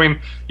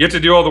 you have to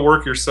do all the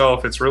work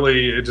yourself. It's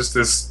really just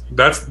this.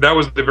 That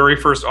was the very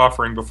first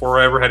offering. Before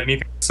I ever had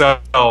anything to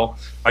sell,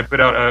 I put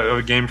out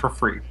a game for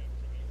free.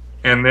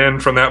 And then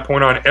from that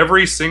point on,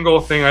 every single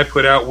thing I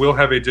put out will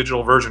have a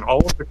digital version.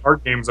 All of the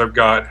card games I've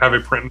got have a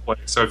print and play.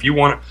 So if you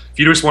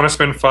just want to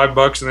spend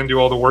 $5 and then do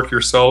all the work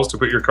yourselves to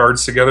put your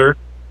cards together,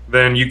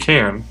 then you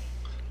can.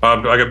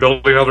 I got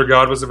Building Another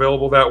God was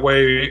available that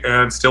way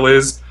and still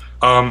is.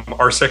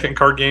 Our second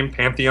card game,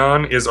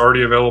 Pantheon, is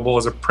already available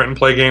as a print and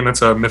play game.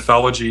 That's a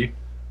mythology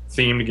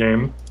themed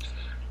game.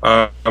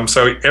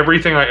 So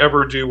everything I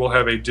ever do will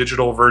have a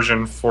digital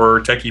version for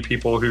techie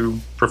people who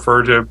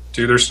prefer to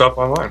do their stuff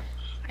online.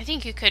 I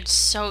think you could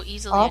so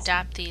easily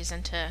adapt these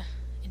into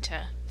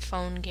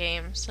phone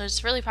games. So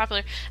it's really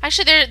popular.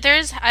 Actually,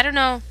 there's I don't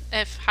know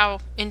how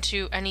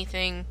into any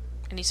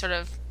sort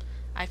of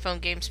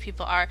iPhone games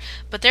people are,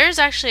 but there's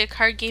actually a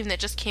card game that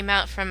just came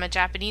out from a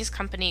Japanese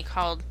company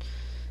called,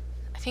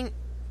 I think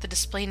the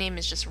display name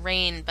is just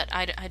Rain, but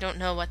I don't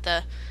know what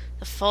the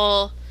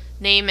full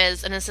name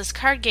is, and it's this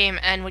card game,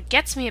 and what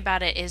gets me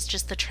about it is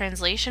just the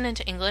translation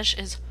into English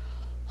is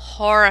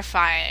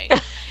horrifying.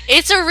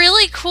 It's a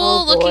really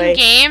cool looking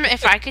game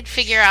if I could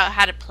figure out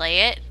how to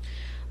play it.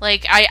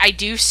 Like, I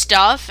do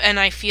stuff, and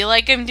I feel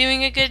like I'm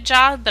doing a good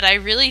job, but I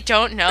really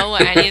don't know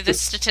what any of the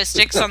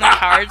statistics on the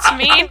cards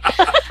mean.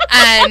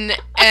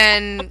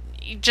 And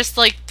just,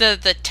 like,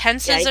 the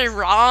tenses are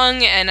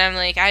wrong, and I'm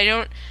like,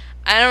 I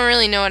I don't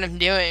really know what I'm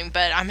doing,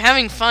 but I'm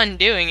having fun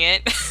doing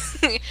it.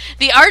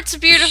 The art's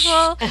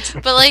beautiful,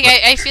 but like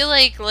I feel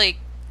like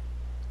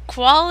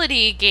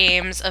quality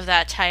games of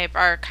that type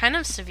are kind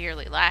of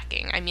severely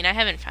lacking. I mean, I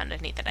haven't found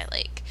any that I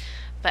like,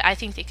 but I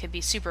think they could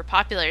be super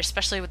popular,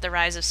 especially with the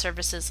rise of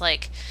services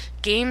like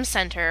Game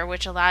Center,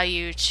 which allow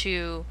you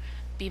to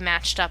be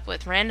matched up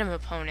with random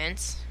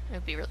opponents. It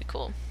would be really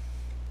cool.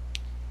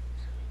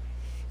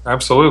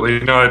 Absolutely.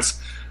 It's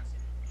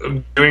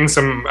doing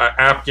some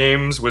app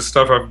games with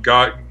stuff I've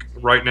got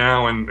right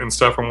now and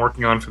stuff I'm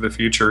working on for the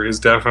future is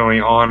definitely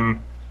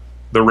on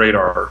the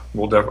radar. I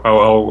will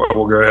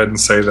go ahead and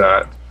say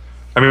that.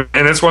 I mean,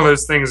 and it's one of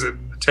those things that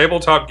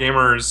tabletop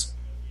gamers,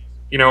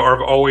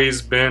 have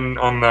always been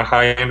on the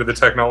high end of the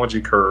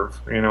technology curve,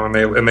 and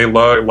they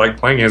like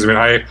playing games. I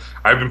mean,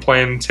 I've been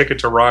playing Ticket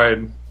to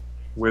Ride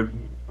with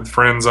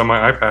friends on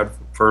my iPad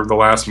for the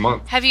last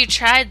month. Have you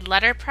tried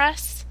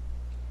Letterpress?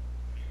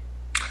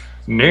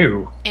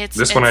 No.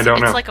 This one I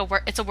don't know. It's like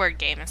it's a word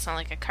game. It's not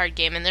like a card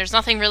game, and there's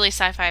nothing really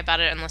sci-fi about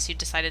it unless you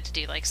decided to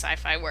do like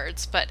sci-fi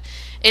words. But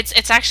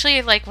it's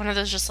actually like one of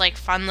those just like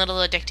fun little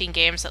addicting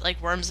games that like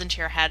worms into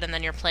your head, and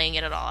then you're playing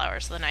it at all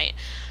hours of the night.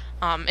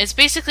 It's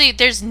basically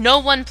there's no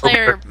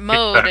one-player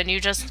mode, and you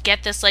just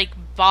get this like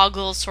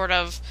boggle sort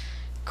of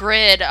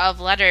grid of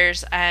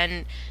letters,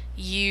 and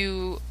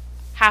you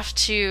have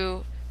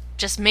to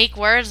just make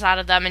words out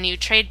of them, and you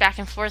trade back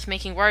and forth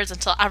making words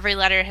until every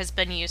letter has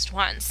been used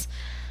once.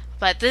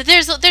 But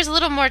there's a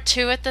little more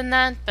to it than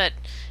that,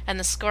 and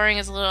the scoring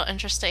is a little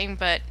interesting,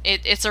 but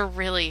it's a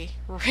really,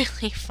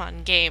 really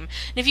fun game.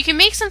 And if you can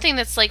make something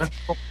that's like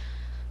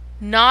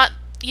not,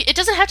 it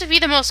doesn't have to be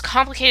the most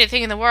complicated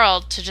thing in the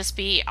world to just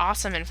be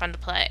awesome and fun to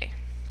play,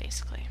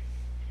 basically.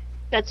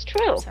 That's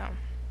true. So,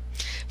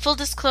 full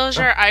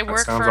disclosure, I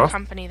work for a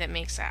company that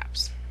makes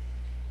apps.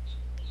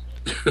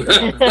 Full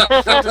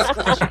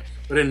disclosure.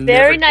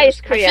 Very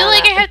nice, Kriana. I feel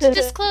like I have to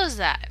disclose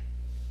that.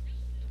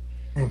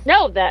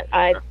 No,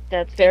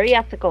 that's very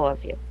ethical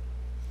of you.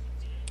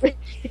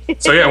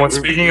 So yeah, when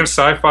speaking of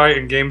sci-fi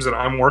and games that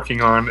I'm working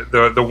on,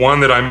 the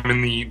one that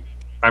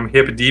I'm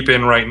hip deep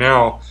in right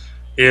now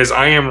is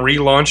I am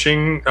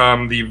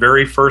relaunching the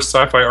very first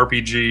sci-fi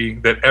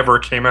RPG that ever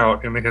came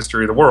out in the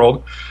history of the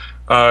world,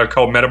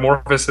 called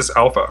Metamorphosis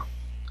Alpha.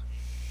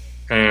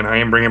 And I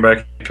am bringing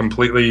back a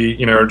completely,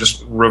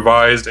 just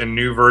revised and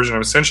new version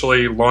of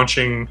essentially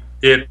launching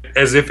it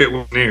as if it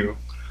was new.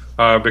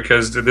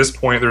 Because at this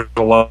point, there's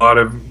a lot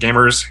of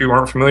gamers who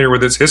aren't familiar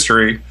with its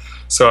history.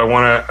 So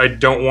I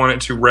don't want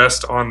it to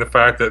rest on the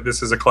fact that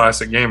this is a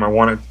classic game. I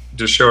want it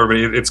to show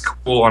everybody it's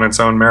cool on its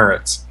own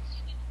merits.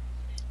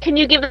 Can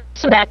you give us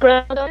some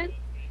background on it?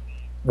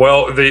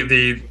 Well,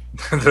 the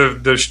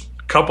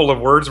couple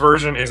of words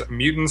version is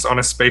mutants on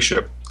a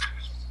spaceship.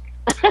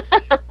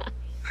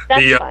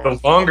 The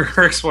longer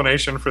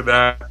explanation for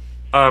that.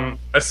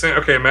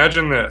 Okay,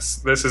 imagine this.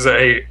 This is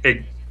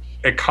a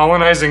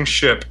colonizing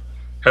ship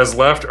has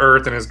left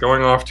Earth and is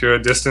going off to a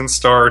distant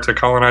star to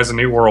colonize a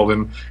new world,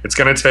 and it's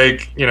going to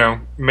take,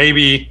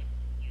 maybe,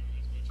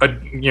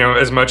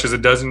 as much as a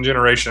dozen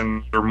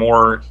generations or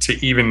more to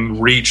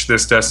even reach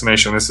this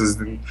destination.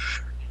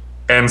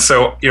 And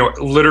so,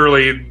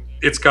 literally,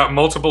 it's got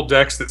multiple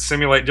decks that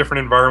simulate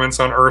different environments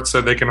on Earth,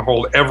 so they can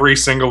hold every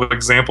single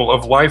example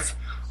of life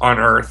on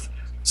Earth,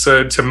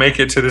 so to make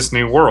it to this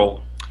new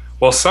world.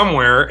 Well,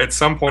 somewhere at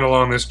some point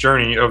along this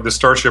journey of the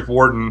Starship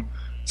Warden,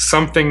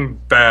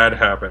 something bad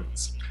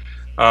happens.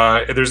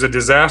 There's a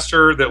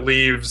disaster that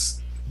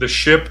leaves the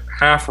ship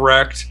half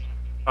wrecked,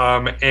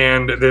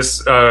 and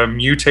this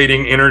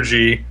mutating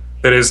energy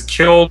that has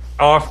killed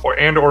off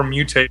or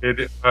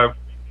mutated,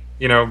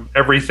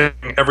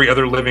 every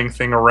other living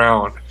thing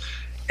around.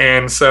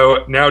 And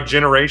so now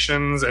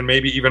generations and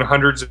maybe even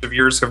hundreds of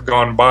years have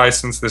gone by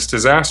since this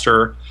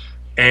disaster,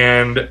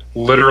 and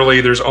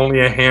literally there's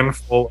only a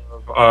handful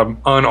of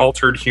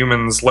unaltered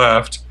humans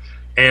left.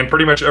 And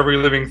pretty much every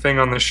living thing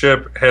on the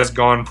ship has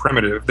gone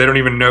primitive. They don't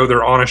even know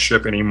they're on a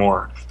ship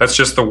anymore. That's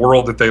just the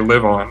world that they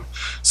live on.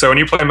 So when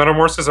you play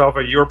Metamorphosis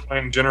Alpha, you are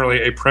playing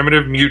generally a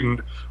primitive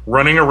mutant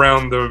running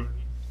around the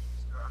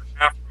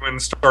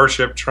half-ruined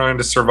starship trying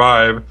to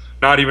survive,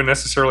 not even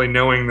necessarily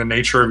knowing the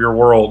nature of your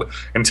world.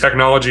 And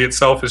technology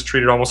itself is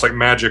treated almost like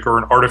magic or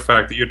an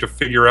artifact that you have to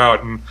figure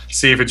out and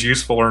see if it's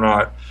useful or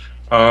not.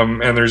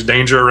 And there's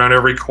danger around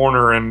every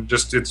corner, and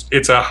just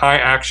it's a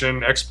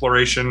high-action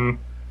exploration.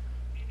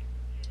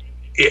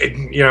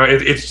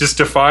 It just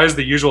defies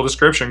the usual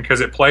description because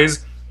it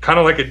plays kind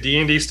of like a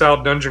D&D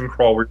style dungeon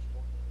crawl where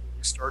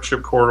you're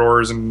starship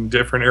corridors and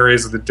different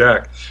areas of the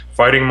deck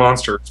fighting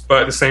monsters,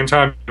 but at the same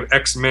time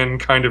X-Men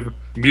kind of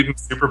mutant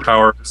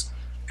superpowers,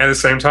 and at the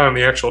same time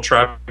the actual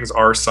trappings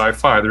are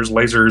sci-fi. There's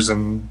lasers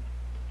and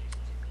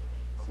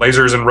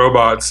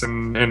robots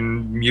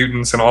and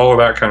mutants and all of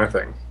that kind of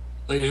thing.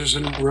 Lasers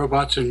and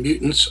robots and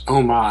mutants,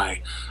 oh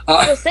my. I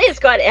was going to say, it's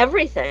got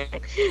everything.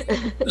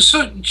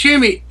 So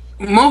Jamie,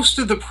 most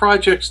of the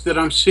projects that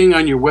I'm seeing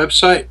on your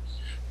website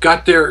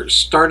got their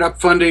startup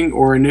funding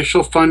or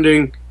initial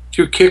funding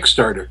through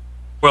Kickstarter.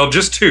 Well,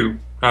 just two.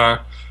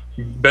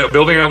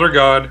 Building Elder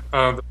God,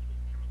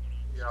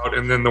 out,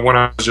 and then the one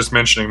I was just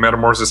mentioning,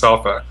 Metamorphosis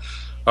Alpha.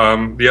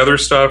 The other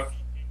stuff,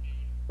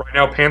 right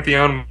now,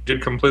 Pantheon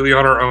did completely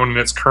on our own, and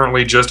it's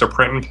currently just a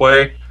print and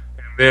play.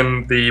 And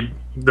then the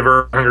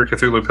Very Hungry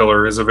Cthulhu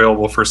Pillar is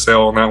available for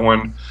sale on that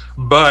one.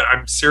 But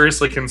I'm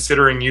seriously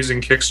considering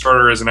using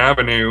Kickstarter as an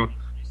avenue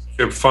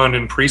to fund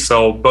and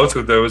pre-sell both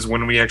of those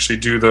when we actually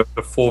do the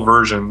full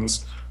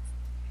versions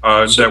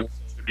that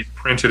will be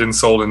printed and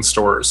sold in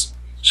stores.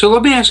 So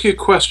let me ask you a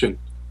question.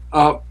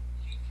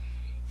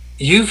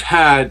 You've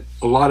had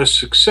a lot of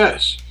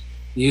success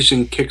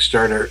using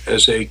Kickstarter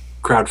as a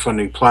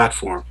crowdfunding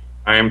platform.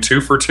 I am 2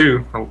 for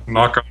 2. I'll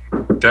knock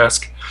on the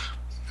desk.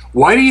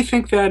 Why do you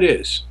think that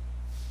is?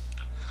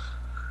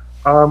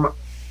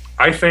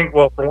 I think,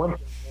 well, for one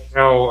thing,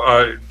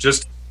 now,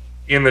 just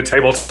in the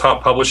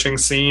tabletop publishing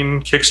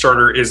scene,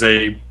 Kickstarter is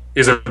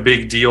a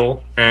big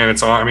deal, and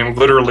it's on. I mean,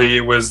 literally,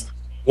 it was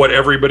what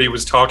everybody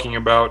was talking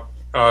about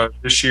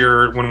this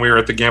year when we were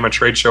at the Gamma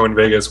Trade Show in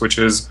Vegas, which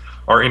is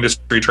our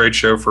industry trade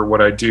show for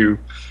what I do.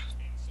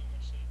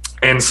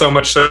 And so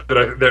much so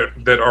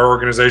that our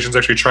organization is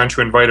actually trying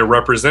to invite a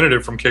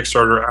representative from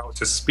Kickstarter out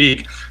to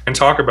speak and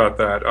talk about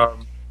that.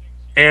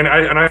 And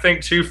I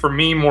think, too, for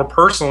me, more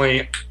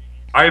personally,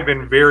 I've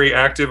been very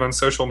active on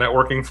social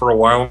networking for a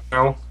while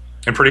now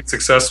and pretty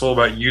successful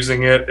about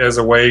using it as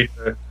a way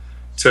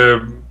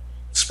to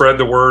spread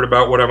the word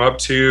about what I'm up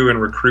to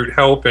and recruit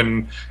help.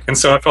 And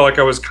so I felt like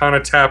I was kind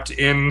of tapped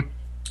in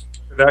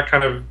that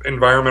kind of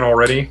environment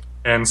already.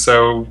 And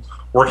so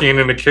working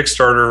into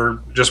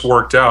Kickstarter just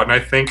worked out. And I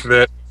think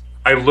that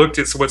I looked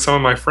at what some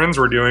of my friends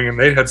were doing, and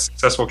they had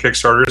successful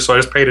Kickstarters, so I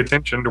just paid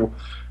attention to,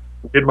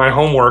 did my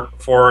homework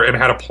before, and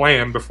had a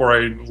plan before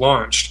I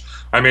launched.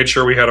 I made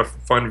sure we had a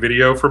fun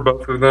video for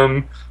both of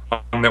them,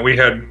 that we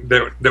had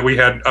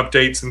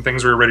updates and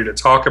things we were ready to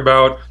talk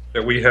about,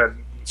 that we had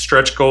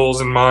stretch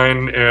goals in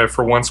mind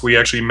for once we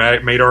actually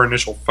made our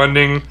initial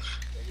funding.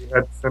 We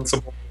had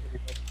sensible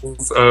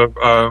goals of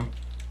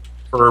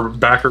for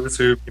backers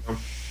who,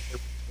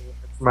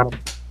 amount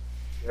of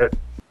get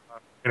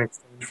in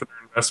exchange for their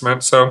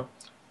investment. So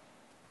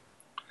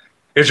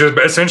it's just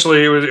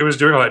essentially it was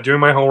doing all that,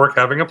 doing my homework,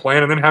 having a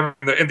plan, and then having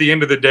at the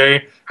end of the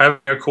day having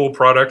a cool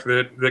product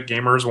that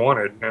gamers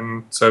wanted,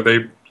 and so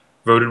they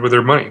voted with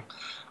their money.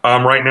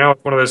 Right now,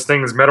 it's one of those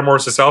things.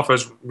 Metamorphosis Alpha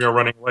is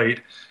running late,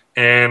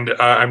 and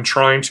I'm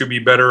trying to be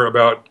better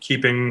about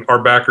keeping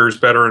our backers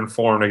better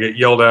informed. I get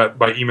yelled at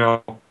by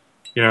email,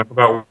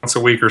 about once a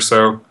week or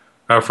so.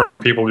 From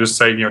people just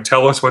say,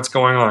 tell us what's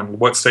going on.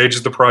 What stage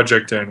is the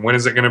project in? When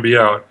is it going to be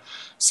out?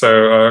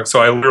 So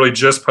I literally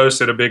just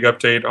posted a big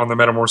update on the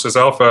Metamorphosis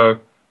Alpha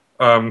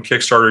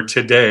Kickstarter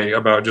today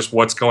about just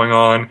what's going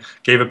on,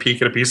 gave a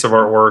peek at a piece of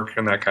artwork,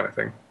 and that kind of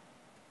thing.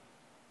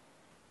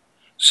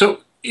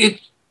 So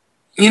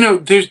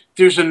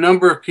there's a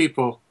number of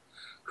people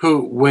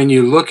who, when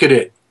you look at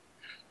it,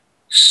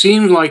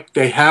 seem like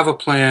they have a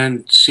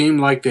plan, seem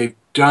like they've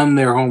done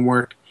their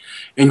homework,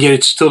 and yet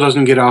it still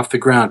doesn't get off the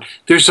ground.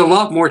 There's a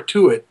lot more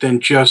to it than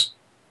just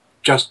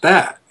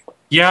that.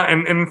 Yeah,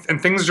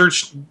 and things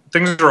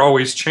are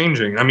always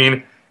changing. I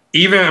mean,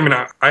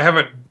 I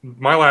haven't.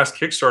 My last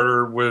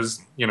Kickstarter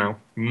was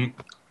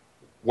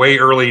way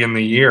early in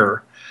the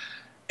year,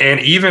 and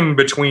even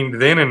between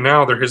then and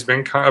now, there has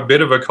been a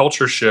bit of a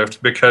culture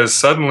shift, because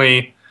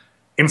suddenly,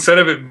 instead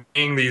of it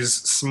being these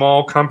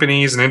small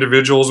companies and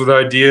individuals with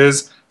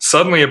ideas,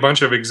 suddenly a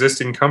bunch of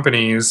existing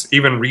companies,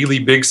 even really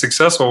big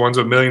successful ones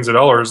with millions of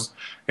dollars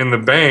in the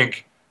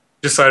bank,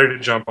 decided to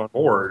jump on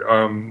board.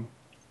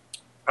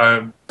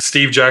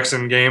 Steve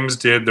Jackson Games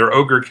did their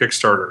Ogre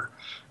Kickstarter,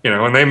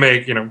 and they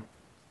make,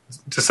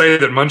 to say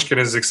that Munchkin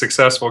is a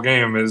successful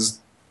game is,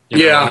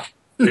 yeah.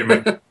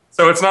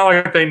 So it's not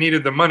like they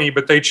needed the money,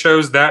 but they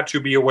chose that to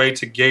be a way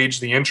to gauge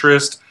the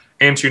interest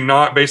and to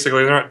not,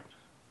 basically, they're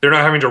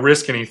not having to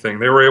risk anything.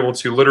 They were able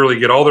to literally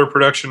get all their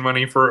production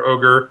money for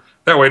Ogre.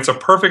 That way, it's a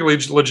perfectly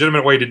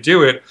legitimate way to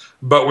do it.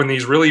 But when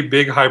these really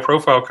big,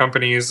 high-profile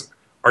companies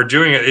are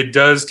doing it, it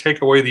does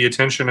take away the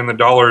attention and the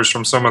dollars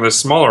from some of the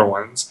smaller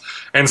ones.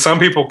 And some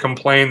people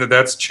complain that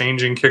that's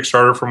changing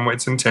Kickstarter from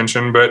its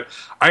intention, but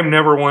I'm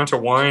never one to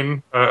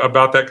whine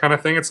about that kind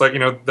of thing. It's like,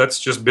 that's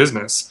just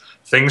business.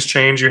 Things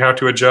change, you have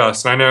to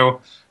adjust. And I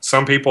know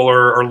some people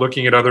are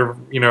looking at other,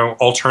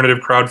 alternative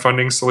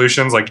crowdfunding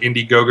solutions like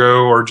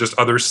Indiegogo or just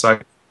other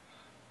sites.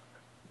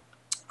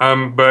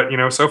 But,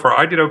 so far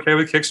I did okay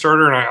with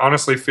Kickstarter, and I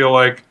honestly feel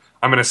like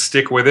I'm going to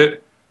stick with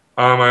it.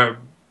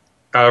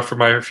 For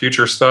my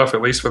future stuff,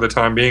 at least for the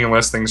time being,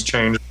 unless things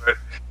change. But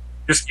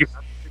just you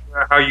have to figure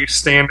out how you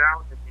stand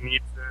out, and you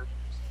need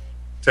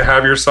to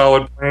have your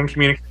solid plan,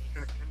 communication.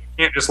 And you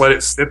can't just let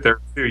it sit there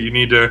too. You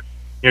need to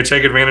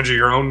take advantage of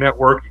your own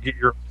network and get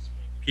your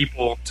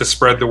people to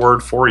spread the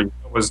word for you.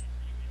 That was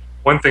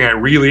one thing I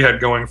really had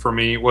going for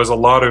me, was a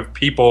lot of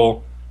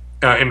people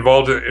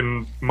involved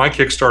in my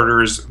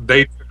Kickstarters.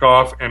 They took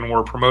off and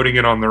were promoting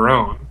it on their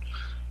own,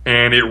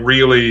 and it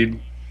really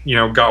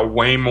got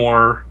way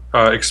more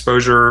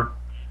exposure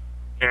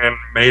and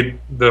made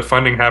the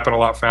funding happen a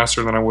lot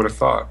faster than I would have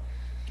thought.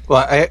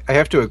 Well, I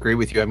have to agree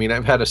with you. I mean,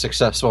 I've had a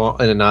successful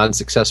and a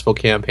non-successful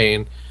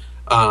campaign.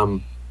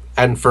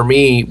 And for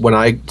me, when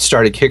I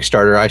started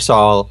Kickstarter, I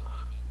saw,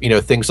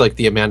 things like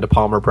the Amanda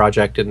Palmer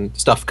project and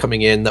stuff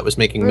coming in that was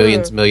making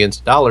millions and millions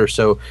of dollars.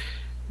 So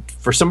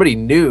for somebody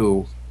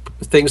new,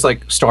 things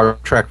like Star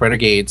Trek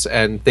Renegades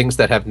and things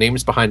that have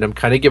names behind them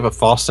kind of give a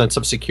false sense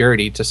of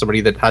security to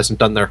somebody that hasn't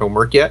done their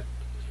homework yet.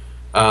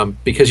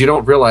 Because you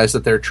don't realize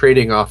that they're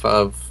trading off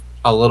of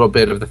a little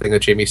bit of the thing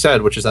that Jamie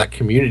said, which is that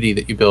community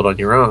that you build on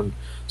your own.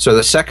 So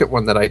the second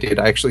one that I did,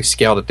 I actually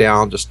scaled it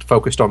down, just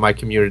focused on my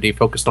community,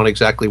 focused on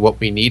exactly what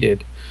we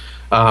needed.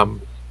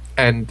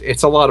 And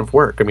it's a lot of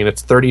work. I mean,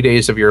 it's 30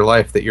 days of your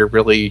life that you're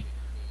really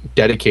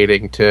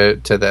dedicating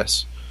to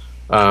this.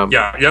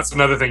 Yeah, that's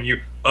another thing.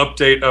 You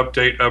update.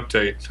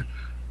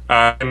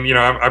 And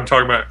I've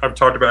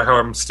talked about how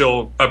I'm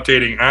still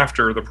updating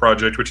after the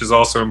project, which is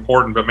also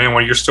important. But man,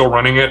 when you're still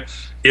running it,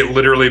 it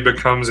literally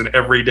becomes an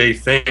everyday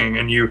thing.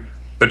 And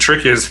the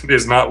trick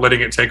is not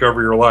letting it take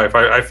over your life.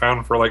 I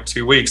found for like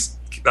 2 weeks,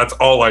 that's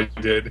all I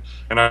did,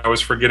 and I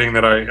was forgetting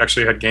that I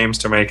actually had games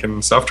to make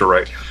and stuff to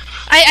write.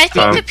 I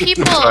think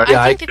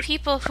the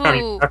people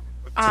who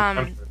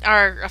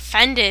are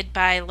offended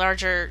by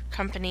larger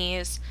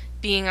companies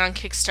being on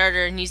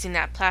Kickstarter and using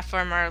that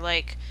platform are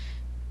like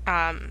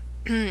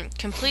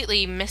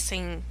completely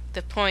missing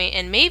the point,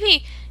 and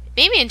maybe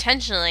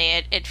intentionally.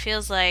 It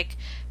feels like,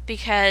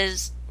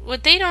 because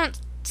what they don't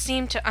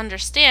seem to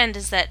understand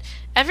is that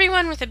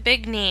everyone with a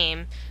big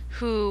name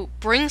who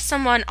brings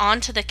someone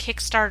onto the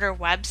Kickstarter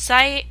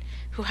website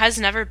who has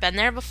never been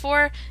there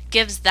before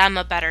gives them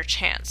a better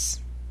chance.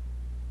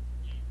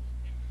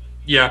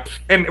 Yeah,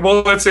 and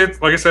well, that's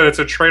it. Like I said, it's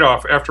a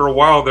trade-off. After a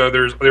while, though,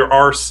 there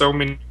are so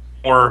many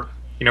more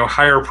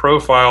higher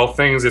profile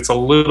things. It's a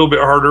little bit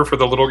harder for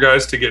the little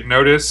guys to get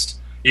noticed,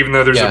 even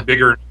though there's a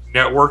bigger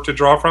network to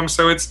draw from.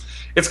 So it's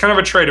kind of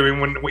a trade.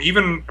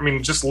 I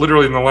mean, just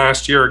literally in the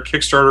last year,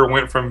 Kickstarter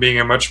went from being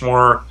a much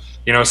more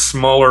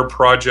smaller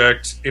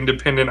project,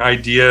 independent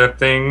idea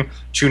thing,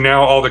 to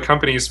now all the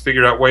companies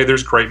figured out,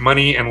 there's great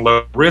money and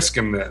low risk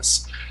in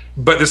this.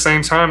 But at the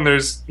same time,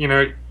 there's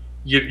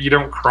you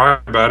don't cry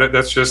about it.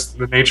 That's just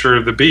the nature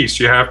of the beast.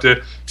 You have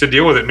to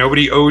deal with it.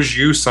 Nobody owes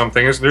you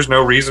something. There's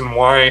no reason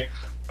why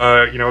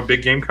a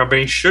big game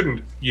company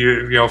shouldn't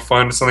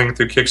fund something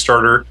through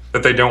Kickstarter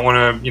that they don't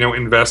want to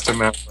invest in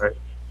that way.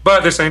 But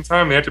at the same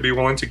time, they have to be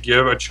willing to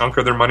give a chunk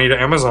of their money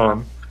to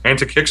Amazon and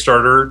to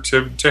Kickstarter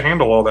to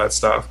handle all that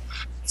stuff.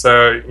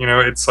 So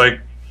it's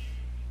like,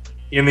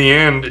 in the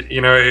end,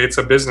 it's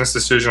a business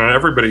decision on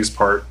everybody's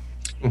part.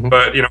 Mm-hmm.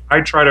 But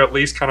I try to at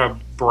least kind of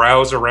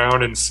browse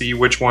around and see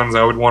which ones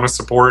I would want to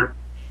support.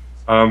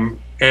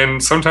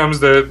 And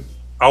sometimes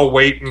I'll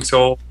wait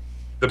until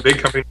the big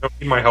companies don't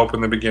need my help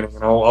in the beginning,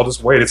 and I'll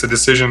just wait. It's a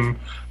decision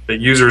that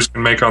users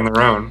can make on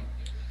their own.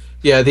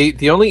 Yeah,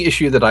 the only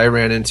issue that I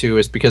ran into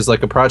is because,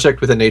 like, a project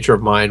with the nature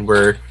of mine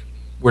where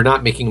we're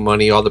not making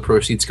money, all the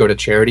proceeds go to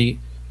charity,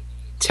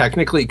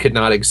 technically could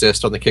not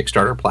exist on the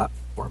Kickstarter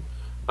platform.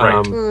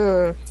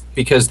 Right.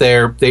 Because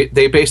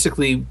they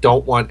basically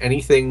don't want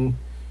anything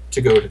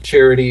to go to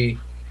charity.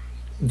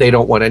 They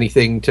don't want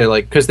anything to,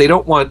 because they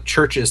don't want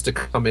churches to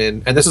come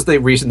in, and this is the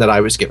reason that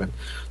I was given.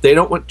 They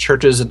don't want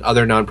churches and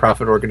other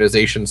nonprofit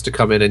organizations to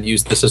come in and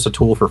use this as a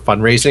tool for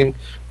fundraising.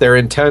 Their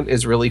intent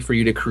is really for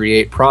you to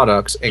create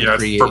products and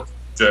create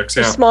for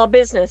small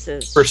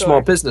businesses. For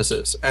small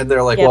businesses. And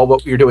they're like, well,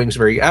 what you're doing is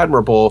very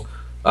admirable.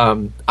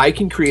 I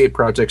can create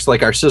projects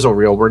like our sizzle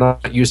reel. We're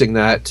not using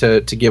that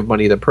to give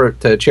money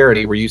to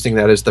charity. We're using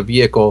that as the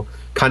vehicle,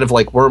 kind of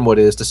like Wormwood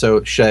is, to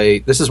say,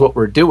 this is what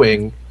we're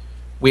doing.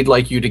 We'd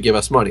like you to give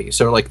us money.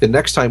 So, like, the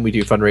next time we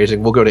do fundraising,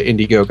 we'll go to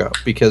Indiegogo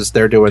because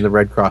they're doing the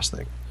Red Cross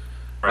thing.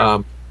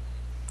 Right.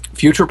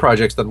 Future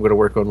projects that I'm going to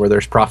work on where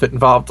there's profit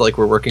involved, like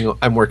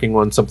I'm working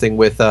on something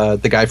with the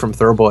guy from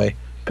Throwboy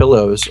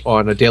Pillows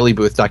on a Daily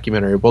Booth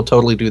documentary. We'll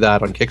totally do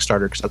that on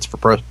Kickstarter because that's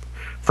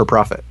for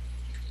profit.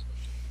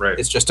 Right.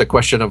 It's just a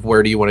question of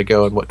where do you want to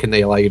go and what can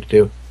they allow you to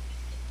do.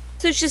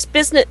 So it's just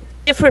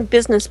different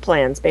business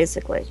plans,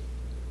 basically.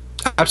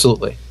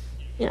 Absolutely.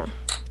 Yeah.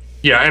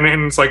 Yeah, and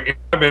it's like,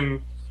 I've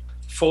been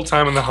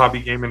full-time in the hobby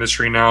game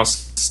industry now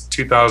since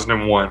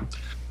 2001.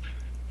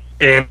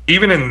 And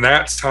even in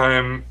that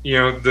time,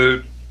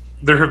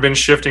 there have been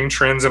shifting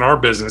trends in our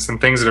business and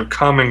things that have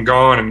come and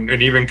gone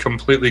and even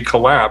completely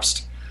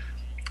collapsed.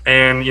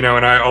 And,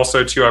 and I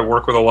also, too, I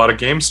work with a lot of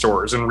game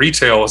stores, and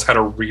retail has had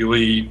a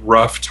really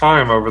rough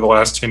time over the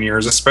last 10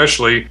 years,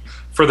 especially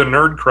for the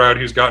nerd crowd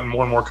who's gotten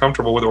more and more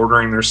comfortable with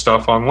ordering their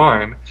stuff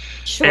online.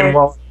 Sure. And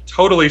while I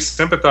totally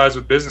sympathize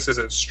with businesses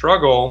that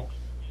struggle,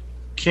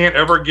 can't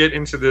ever get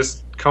into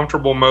this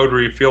comfortable mode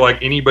where you feel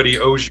like anybody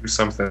owes you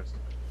something.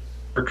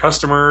 Your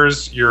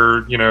customers,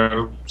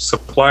 your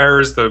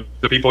suppliers, the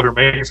people who are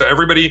making, so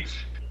everybody,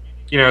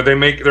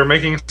 they're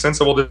making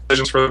sensible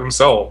decisions for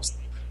themselves.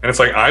 And it's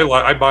like,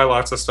 I buy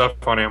lots of stuff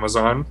on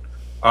Amazon,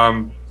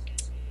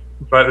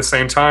 but at the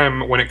same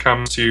time, when it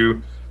comes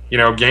to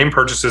game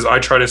purchases, I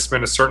try to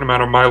spend a certain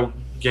amount of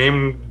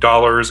game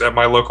dollars at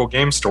my local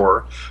game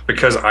store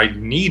because I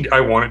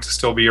want it to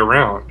still be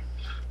around.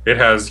 It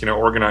has,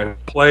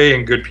 organized play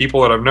and good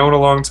people that I've known a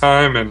long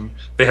time, and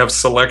they have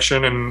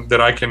selection and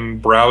that I can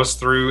browse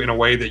through in a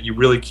way that you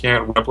really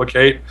can't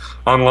replicate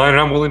online,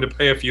 and I'm willing to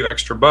pay a few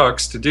extra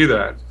bucks to do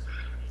that.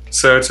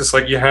 So it's just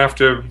like you have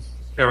to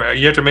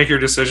make your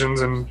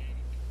decisions and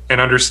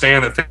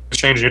understand that things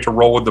change and you have to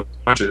roll with the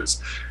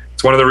punches.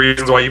 It's one of the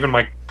reasons why even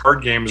my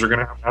card games are going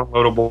to have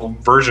downloadable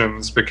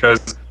versions,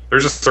 because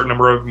there's a certain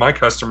number of my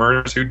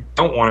customers who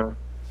don't want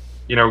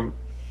to,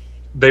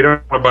 they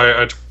don't want to buy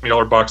a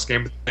 $20 box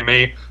game, but they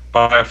may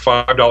buy a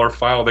 $5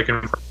 file they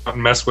can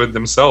mess with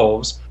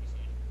themselves,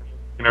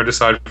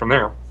 decide from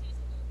there.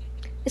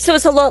 So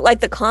it's a lot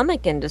like the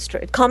comic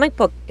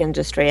book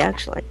industry,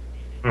 actually.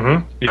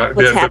 Mm-hmm. Yeah,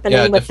 what's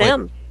happening with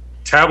them?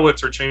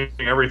 Tablets are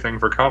changing everything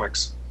for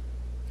comics.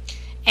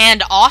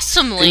 And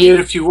awesomely. And yet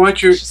if you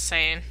want your... Just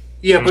saying.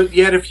 Yeah, but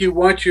yet if you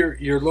want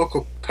your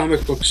local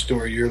comic book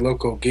store, your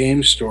local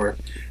game store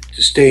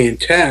to stay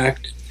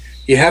intact,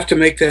 you have to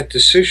make that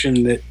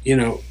decision that,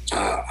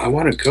 I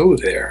want to go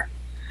there.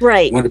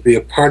 Right. I want to be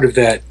a part of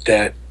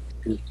that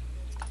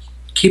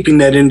keeping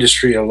that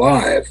industry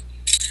alive,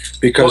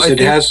 because it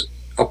has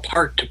a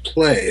part to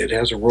play. It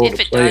has a role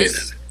to play in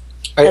it.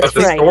 That's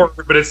right.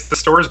 But it's the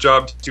store's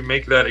job to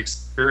make that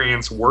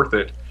experience worth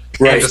it.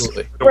 Right.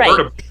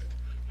 Word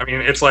I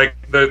mean, it's like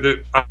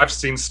I've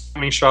seen so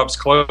many shops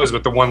close,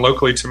 but the one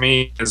locally to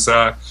me is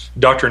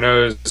Dr.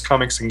 No's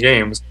Comics and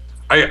Games.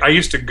 I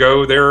used to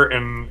go there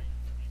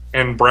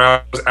and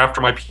browse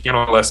after my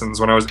piano lessons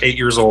when I was 8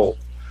 years old.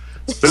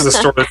 This is a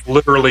store that's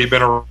literally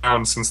been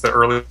around since the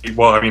early,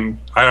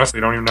 I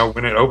honestly don't even know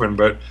when it opened,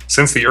 but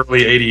since the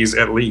early 80s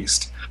at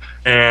least.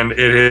 And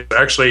it is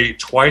actually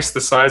twice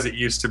the size it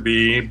used to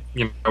be,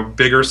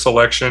 bigger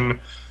selection.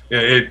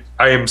 I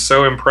am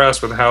so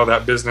impressed with how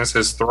that business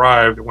has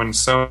thrived when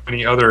so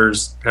many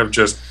others have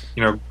just,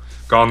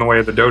 gone the way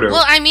of the dodo.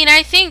 Well,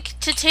 I think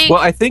to take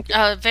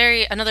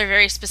another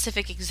very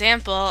specific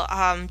example,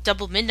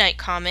 Double Midnight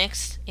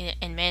Comics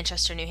in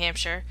Manchester, New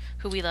Hampshire,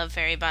 who we love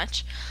very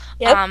much.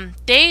 Yep.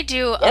 They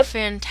do a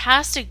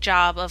fantastic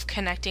job of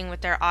connecting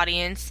with their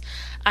audience.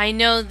 I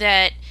know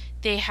that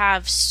they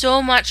have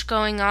so much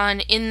going on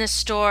in the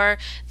store.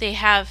 They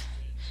have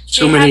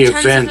many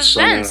events.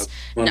 And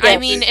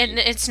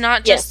it's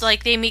not just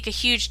like they make a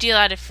huge deal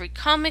out of Free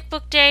Comic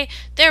Book Day.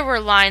 There were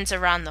lines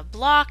around the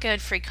block at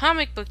Free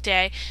Comic Book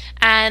Day,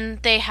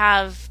 and they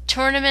have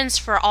tournaments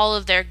for all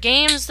of their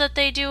games that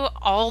they do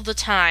all the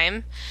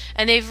time.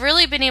 And they've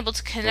really been able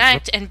to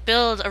connect and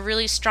build a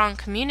really strong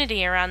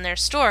community around their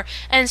store.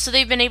 And so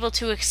they've been able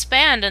to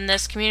expand in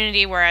this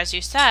community where, as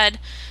you said,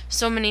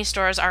 so many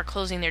stores are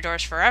closing their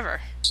doors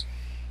forever.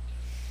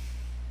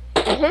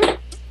 Mm-hmm.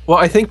 Well,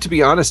 I think, to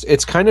be honest,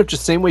 it's kind of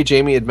just the same way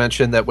Jamie had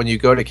mentioned that when you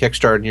go to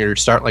Kickstarter and you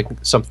start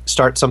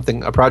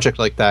a project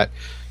like that,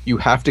 you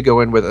have to go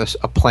in with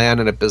a plan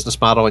and a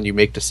business model, and you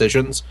make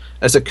decisions.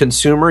 As a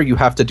consumer, you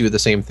have to do the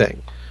same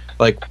thing.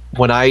 Like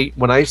when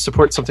I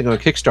support something on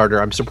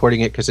Kickstarter, I'm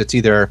supporting it because it's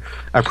either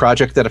a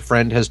project that a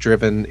friend has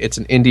driven, it's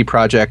an indie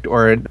project,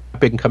 or an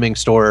up-and-coming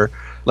store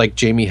like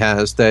Jamie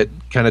has that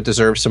kind of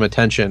deserves some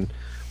attention,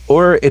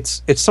 or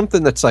it's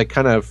something that's like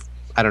kind of,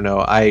 I don't know.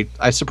 I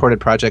supported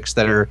projects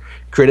that are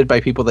created by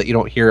people that you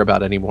don't hear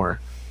about anymore,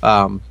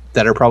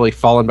 that are probably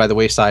fallen by the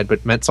wayside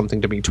but meant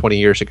something to me 20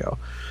 years ago.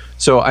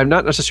 So I'm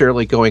not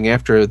necessarily going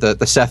after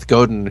the Seth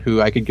Godin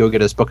who I could go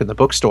get his book in the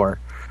bookstore,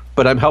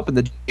 but I'm helping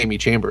the Jamie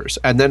Chambers.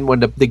 And then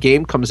when the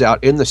game comes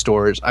out in the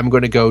stores, I'm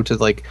going to go to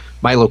like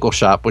my local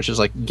shop, which is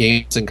like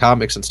games and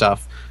comics and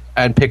stuff,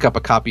 and pick up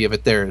a copy of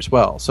it there as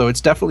well. So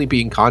it's definitely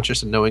being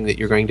conscious and knowing that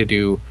you're going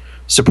to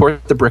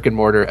support the brick and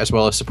mortar as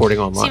well as supporting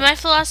online. See my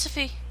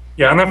philosophy?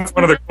 Yeah, and that's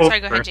one of the cool...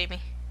 Sorry, go ahead,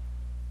 Jamie.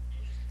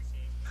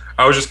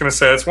 I was just going to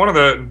say, that's one of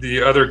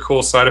the other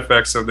cool side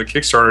effects of the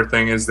Kickstarter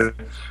thing is that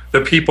the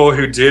people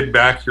who did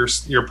back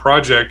your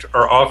project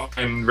are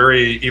often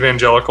very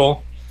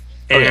evangelical,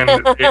 and,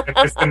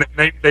 and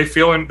they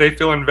feel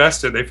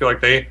invested. They feel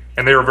like they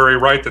were very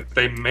right that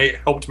they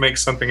helped make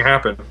something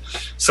happen.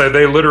 So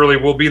they literally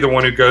will be the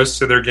one who goes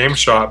to their game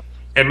shop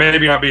and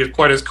maybe not be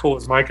quite as cool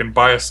as Mike and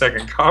buy a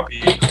second copy,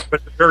 but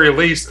at the very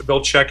least,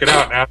 they'll check it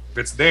out and ask if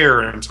it's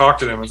there and talk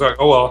to them. It's like,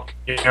 oh, well,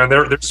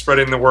 they're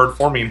spreading the word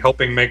for me and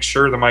helping make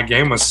sure that my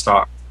game was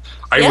stocked.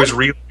 I was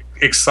really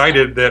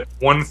excited that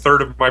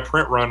 1/3 of my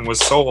print run was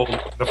sold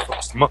the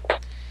first month.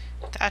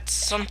 That's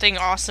something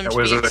awesome to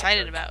be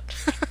excited about.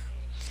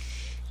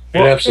 It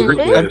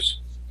absolutely is.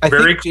 I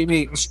think,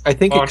 Jamie,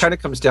 it kind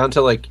of comes down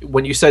to, like,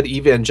 when you said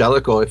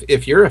evangelical,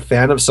 if you're a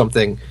fan of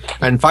something,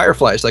 and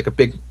Firefly is like a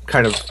big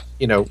kind of,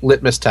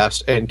 litmus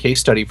test and case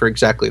study for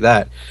exactly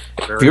that.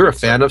 If you're a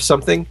fan of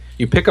something,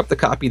 you pick up the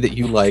copy that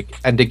you like,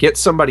 and to get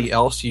somebody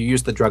else, you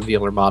use the drug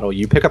dealer model.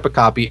 You pick up a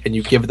copy, and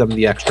you give them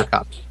the extra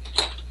copy.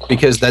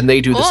 Because then they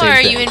do the same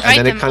thing. Or you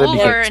invite them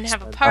over and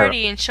have a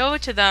party and show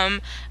it to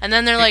them, and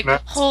then they're like,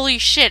 holy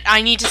shit,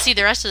 I need to see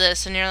the rest of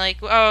this. And you're like,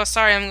 oh,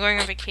 sorry, I'm going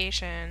on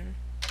vacation.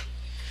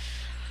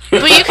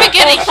 But you could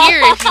get it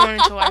here if you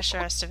wanted to watch the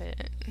rest of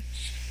it.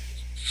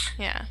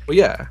 Yeah. Well,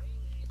 yeah.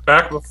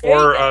 Back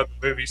before the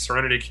movie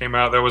Serenity came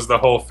out, that was the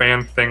whole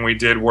fan thing we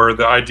did, where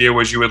the idea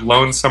was you would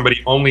loan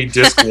somebody only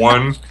disc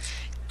 1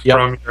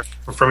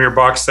 from your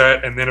box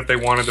set, and then if they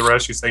wanted the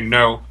rest, you say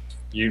no,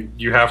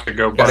 you have to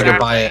go buy go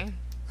buy it.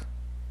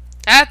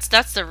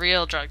 That's the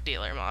real drug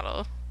dealer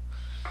model.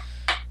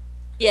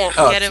 Yeah.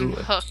 Get them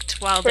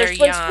hooked while they're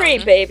young. First one's free,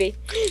 baby.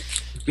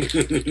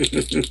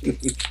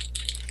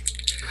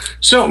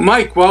 So,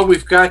 Mike, while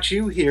we've got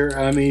you here,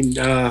 I mean,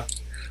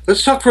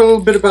 let's talk for a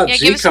little bit about ZCon.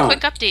 Give us a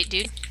quick update,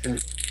 dude.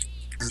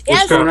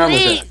 What's going on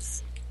with that?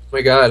 Oh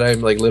my God,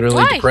 I'm like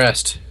literally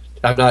depressed.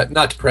 I'm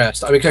not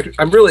depressed. I mean,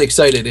 I'm really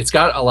excited. It's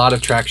got a lot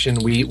of traction.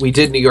 We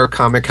did New York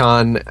Comic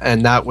Con,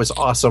 and that was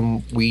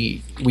awesome.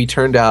 We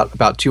turned out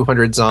about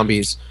 200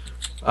 zombies,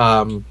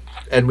 and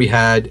we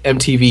had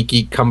MTV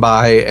Geek come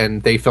by,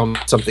 and they filmed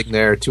something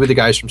there. 2 of the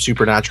guys from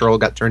Supernatural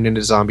got turned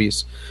into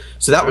zombies,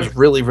 so that was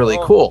really, really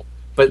cool.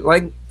 But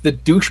like the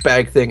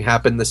douchebag thing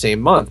happened the same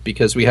month,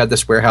 because we had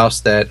this warehouse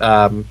that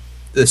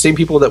the same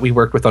people that we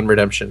worked with on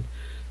Redemption.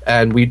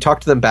 And we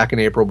talked to them back in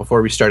April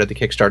before we started the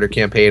Kickstarter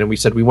campaign, and we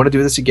said, we want to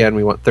do this again.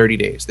 We want 30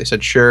 days. They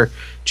said, sure,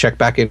 check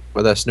back in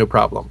with us, no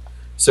problem.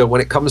 So when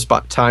it comes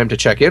time to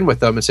check in with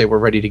them and say we're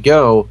ready to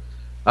go,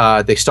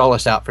 they stall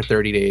us out for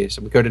 30 days.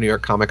 And we go to New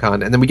York Comic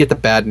Con, and then we get the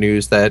bad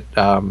news that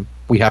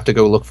we have to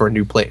go look for a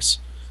new place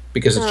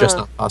because it's just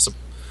not possible.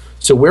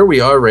 So where we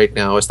are right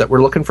now is that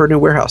we're looking for a new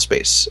warehouse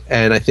space.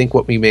 And I think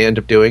what we may end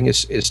up doing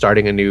is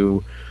starting a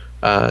new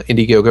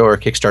Indiegogo or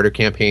Kickstarter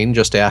campaign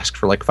just to ask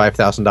for like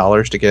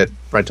 $5,000 to get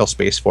rental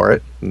space for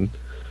it. And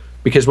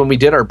because when we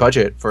did our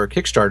budget for a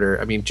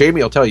Kickstarter, I mean,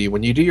 Jamie will tell you,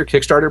 when you do your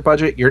Kickstarter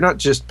budget, you're not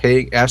just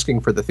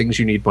asking for the things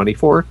you need money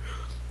for.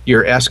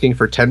 You're asking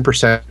for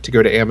 10% to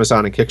go to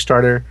Amazon and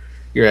Kickstarter.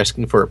 You're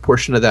asking for a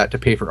portion of that to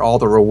pay for all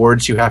the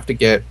rewards you have to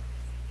get.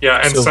 Yeah,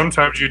 and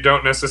sometimes you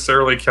don't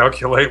necessarily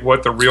calculate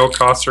what the real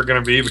costs are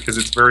going to be because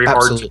it's very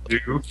hard to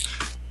do.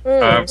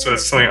 So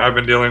it's something I've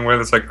been dealing with.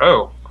 It's like,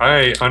 oh,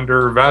 I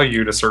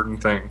undervalued a certain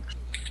thing.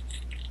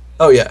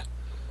 Oh, yeah.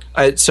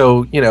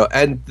 So,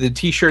 and the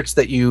T-shirts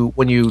that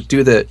when you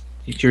do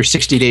your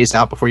 60 days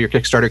out before your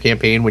Kickstarter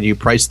campaign, when you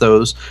price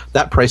those,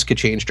 that price could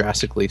change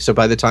drastically. So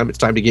by the time it's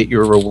time to get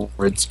your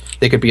rewards,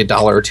 they could be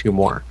 $1 or $2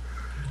 more.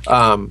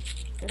 And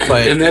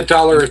that $1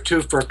 or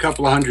 $2 for a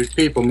couple of hundred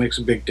people makes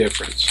a big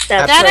difference.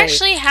 That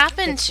actually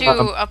happened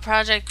to a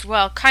project,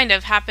 kind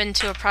of happened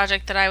to a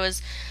project that I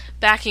was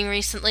backing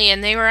recently,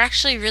 and they were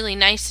actually really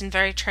nice and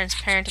very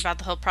transparent about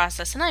the whole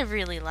process, and I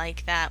really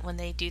like that when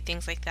they do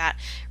things like that.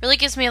 It really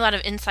gives me a lot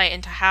of insight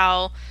into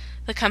how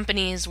the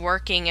company is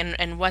working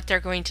and what they're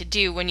going to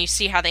do when you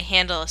see how they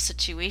handle a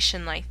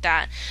situation like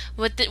that.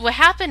 What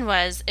happened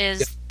was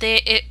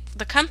the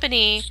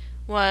company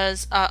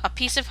was a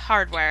piece of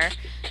hardware,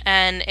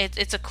 and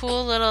it's a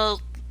cool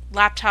little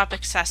laptop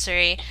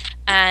accessory,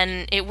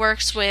 and it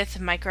works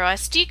with micro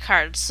SD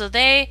cards. So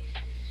they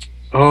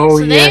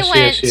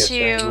went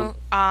to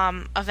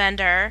a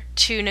vendor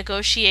to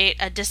negotiate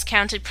a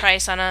discounted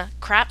price on a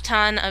crap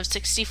ton of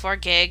 64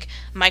 gig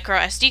micro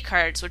SD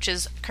cards, which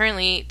is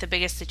currently the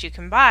biggest that you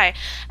can buy.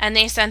 And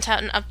they sent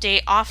out an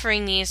update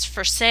offering these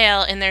for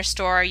sale in their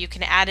store. You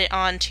can add it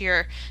on to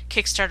your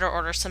Kickstarter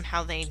order.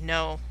 Somehow they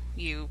know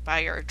you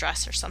by your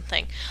address or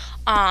something.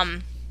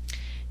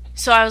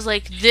 So I was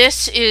like,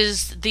 this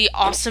is the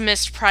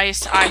awesomest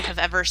price I have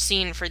ever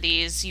seen for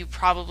these. You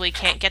probably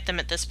can't get them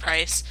at this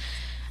price.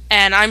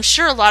 And I'm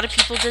sure a lot of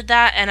people did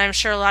that, and I'm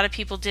sure a lot of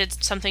people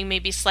did something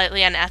maybe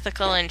slightly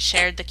unethical and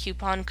shared the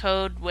coupon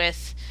code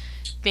with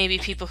maybe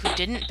people who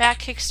didn't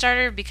back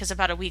Kickstarter, because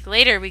about a week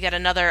later we got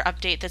another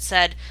update that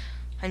said,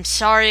 I'm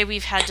sorry,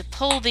 we've had to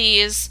pull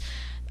these.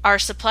 Our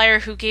supplier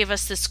who gave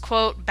us this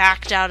quote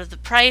backed out of the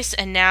price,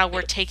 and now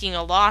we're taking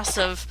a loss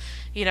of,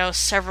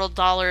 several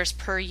dollars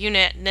per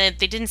unit. And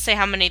they didn't say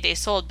how many they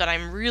sold, but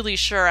I'm really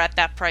sure at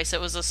that price it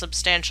was a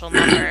substantial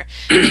number.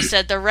 They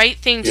said, the right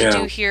thing to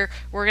do here,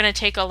 we're going to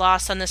take a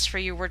loss on this for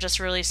you. We're just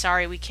really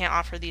sorry we can't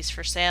offer these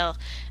for sale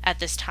at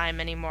this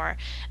time anymore.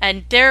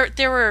 And there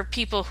were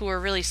people who were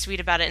really sweet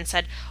about it and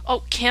said,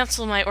 oh,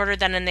 cancel my order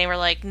then. And they were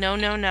like,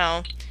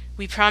 no.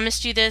 We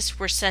promised you this.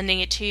 We're sending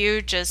it to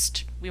you.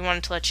 We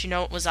wanted to let you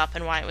know it was up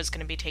and why it was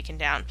going to be taken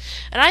down.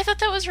 And I thought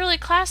that was really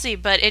classy,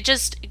 but it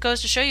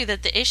goes to show you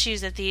that the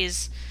issues that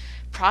these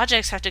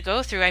projects have to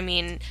go through, I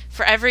mean,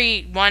 for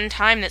every one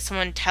time that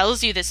someone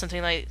tells you that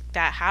something like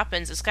that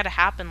happens, it's got to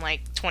happen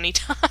like 20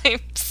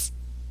 times.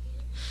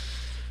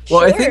 Well,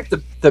 sure. I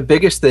think the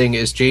biggest thing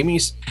is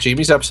Jamie's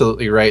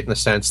absolutely right in the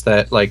sense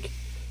that, like,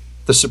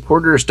 the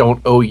supporters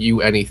don't owe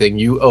you anything.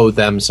 You owe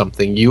them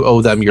something. You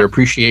owe them your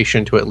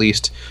appreciation to at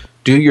least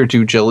do your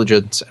due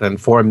diligence and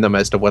inform them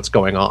as to what's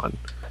going on.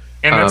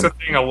 And that's the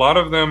thing. A lot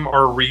of them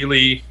are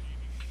really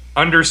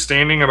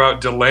understanding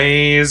about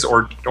delays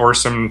or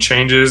some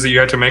changes that you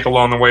had to make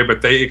along the way,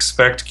 but they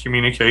expect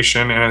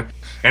communication and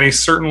a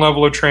certain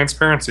level of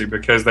transparency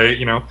because they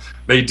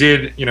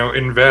did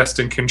invest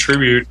and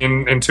contribute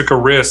and took a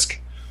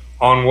risk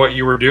on what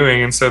you were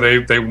doing, and so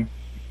they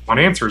want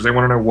answers. They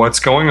want to know what's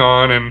going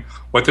on and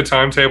what the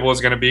timetable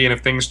is going to be, and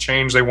if things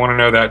change, they want to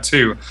know that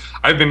too.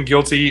 I've been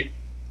guilty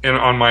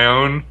on my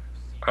own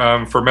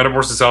for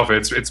Metamorphosis Alpha.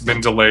 It's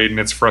been delayed, and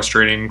it's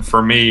frustrating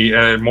for me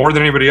more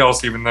than anybody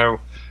else, even though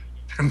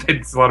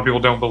a lot of people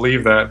don't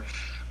believe that.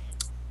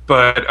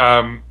 But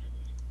I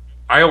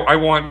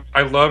want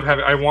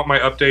my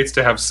updates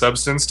to have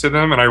substance to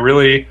them, and I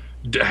really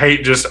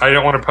hate I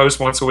don't want to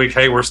post once a week,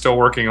 hey, we're still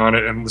working on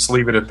it, and just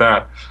leave it at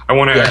that. I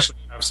want to actually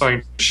have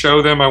something to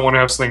show them. I want to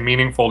have something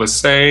meaningful to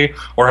say,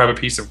 or have a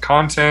piece of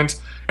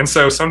content. And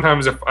so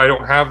sometimes if I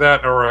don't have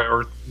that,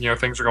 or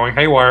things are going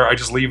haywire, I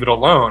just leave it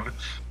alone.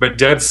 But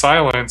dead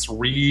silence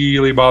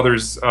really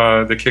bothers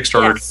the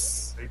Kickstarter.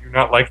 Yes. They do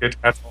not like it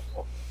at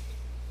all.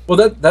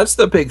 Well, that's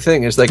the big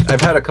thing. Is like I've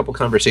had a couple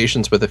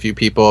conversations with a few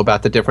people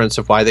about the difference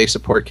of why they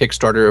support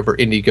Kickstarter over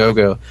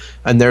Indiegogo,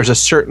 and there's a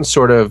certain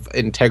sort of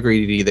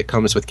integrity that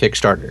comes with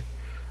Kickstarter,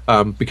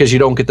 because you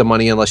don't get the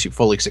money unless you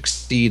fully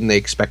succeed, and they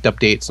expect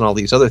updates and all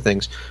these other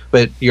things.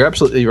 But you're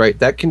absolutely right.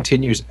 That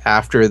continues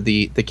after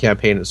the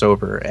campaign is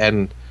over,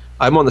 and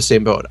I'm on the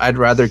same boat. I'd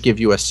rather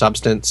give you a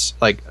substance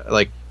like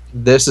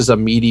this is a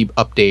meaty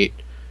update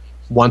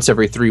once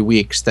every 3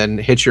 weeks, then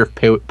hit your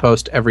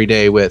post every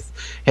day with,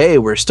 hey,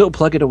 we're still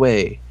plugging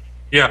away.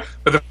 Yeah,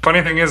 but the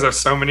funny thing is that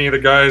so many of the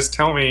guys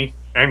tell me,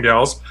 and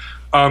gals,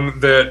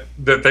 that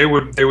they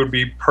would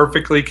be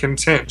perfectly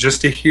content just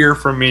to hear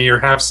from me or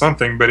have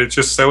something, but it's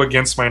just so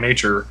against my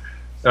nature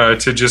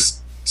to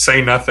just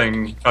say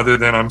nothing other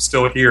than I'm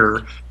still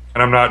here,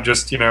 and I'm not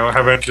just,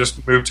 haven't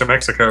just moved to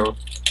Mexico.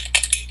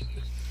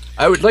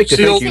 I would like to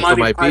thank you for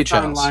my beach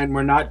house. Line,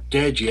 we're not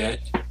dead yet.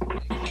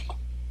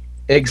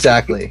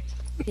 Exactly.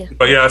 Yeah.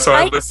 But yeah, so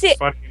it's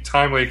funny and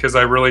timely because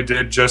I really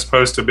did just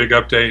post a big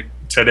update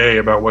today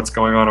about what's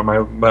going on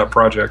that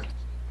project.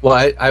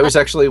 Well, I was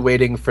actually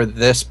waiting for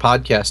this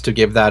podcast to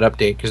give that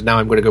update, because now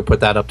I'm going to go put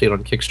that update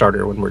on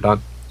Kickstarter when we're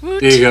done.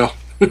 There you go.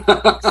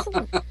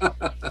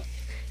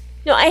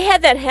 No, I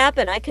had that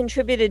happen. I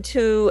contributed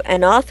to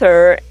an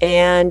author,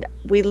 and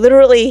we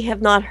literally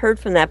have not heard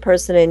from that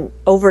person in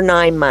over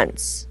 9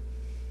 months.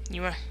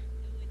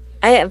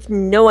 I have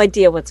no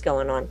idea what's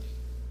going on.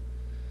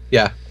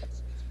 Yeah.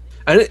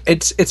 And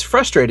it's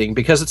frustrating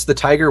because it's the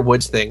Tiger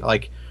Woods thing.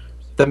 Like,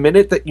 the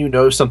minute that you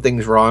know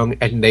something's wrong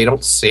and they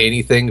don't say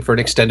anything for an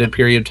extended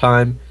period of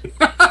time,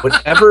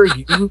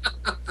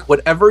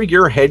 whatever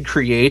your head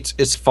creates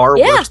is far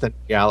worse than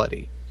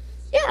reality.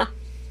 Yeah.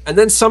 And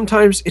then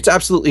sometimes it's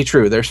absolutely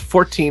true. There's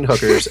 14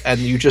 hookers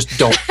and you just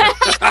don't.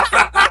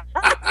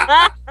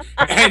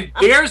 And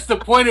there's the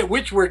point at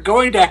which we're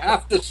going to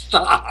have to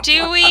stop.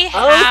 Do we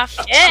have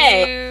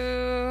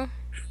to?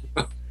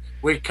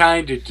 We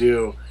kind of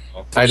do.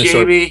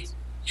 Dinosaur. Jamie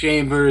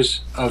Chambers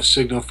of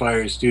Signal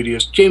Fire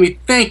Studios. Jamie,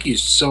 thank you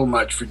so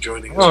much for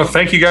joining us. Oh,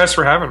 thank you guys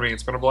for having me.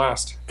 It's been a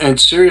blast. And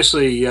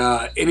seriously,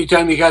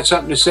 anytime you got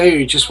something to say or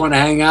you just want to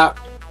hang out,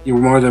 you're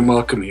more than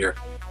welcome here.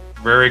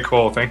 Very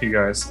cool. Thank you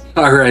guys.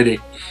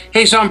 Alrighty.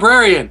 Hey,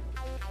 Sombrarian.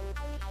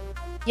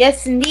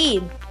 Yes,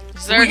 indeed.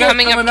 Is there a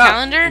coming up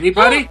calendar?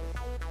 Anybody?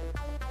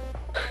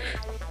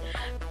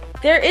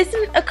 There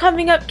isn't a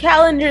coming up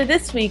calendar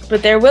this week,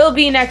 but there will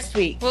be next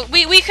week. Well,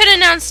 we could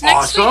announce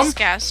next Awesome. week's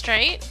guest,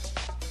 right?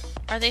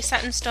 Are they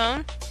set in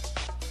stone?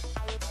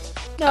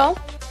 No.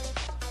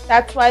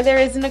 That's why there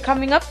isn't a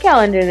coming up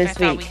calendar this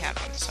week. I thought we had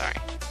one. Sorry.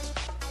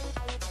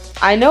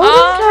 I know what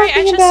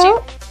I'm talking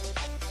about.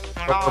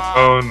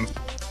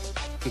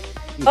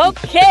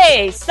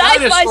 Okay,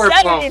 Sci-Fi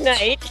Saturday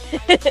Night.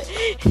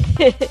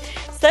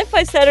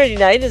 Sci-Fi Saturday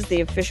Night is the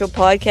official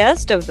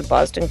podcast of the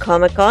Boston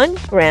Comic Con,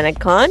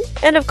 Granite Con,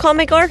 and of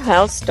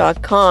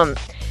ComicArthouse.com.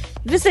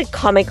 Visit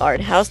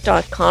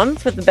ComicArthouse.com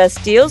for the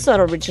best deals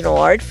on original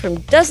art from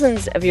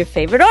dozens of your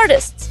favorite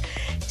artists.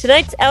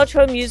 Tonight's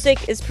outro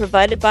music is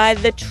provided by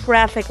The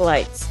Traffic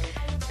Lights.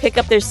 Pick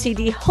up their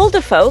CD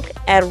Holderfolk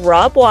at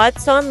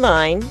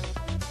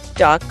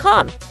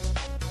robwatsonline.com.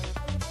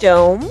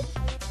 Dome?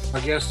 Our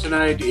guest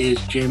tonight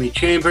is Jamie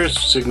Chambers,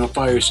 Signal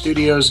Fire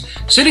Studios.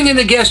 Sitting in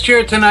the guest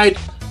chair tonight,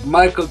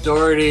 Michael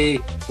Doherty,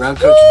 Brown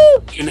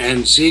Coach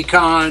and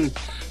Z-Con.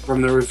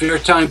 From the Revere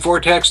Time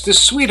Vortex, the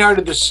sweetheart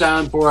of the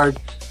soundboard,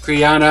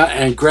 Kriana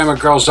and Grammar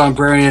Girl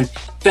Zombrarian.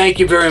 Thank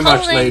you very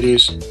much,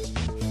 ladies.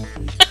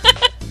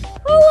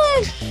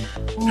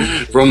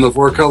 From the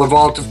Four Color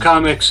Vault of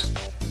Comics,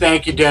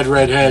 thank you, Dead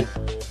Redhead.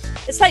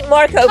 It's like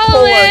Marco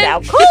Polo now.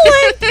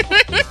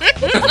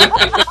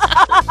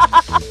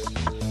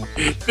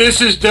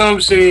 This is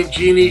Dome saying,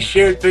 Genie,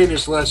 shared pain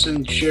is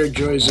lessened, shared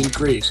joy is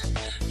increased.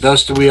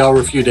 Thus do we all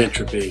refute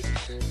entropy.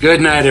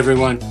 Good night,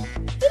 everyone.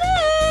 Good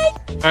night.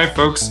 Hi,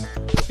 folks.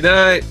 Good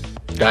night.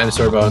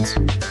 Dinosaur bones.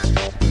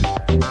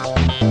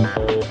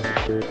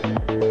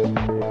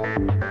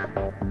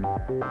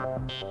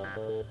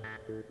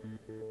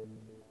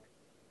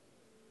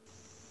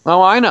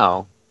 Oh, I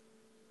know.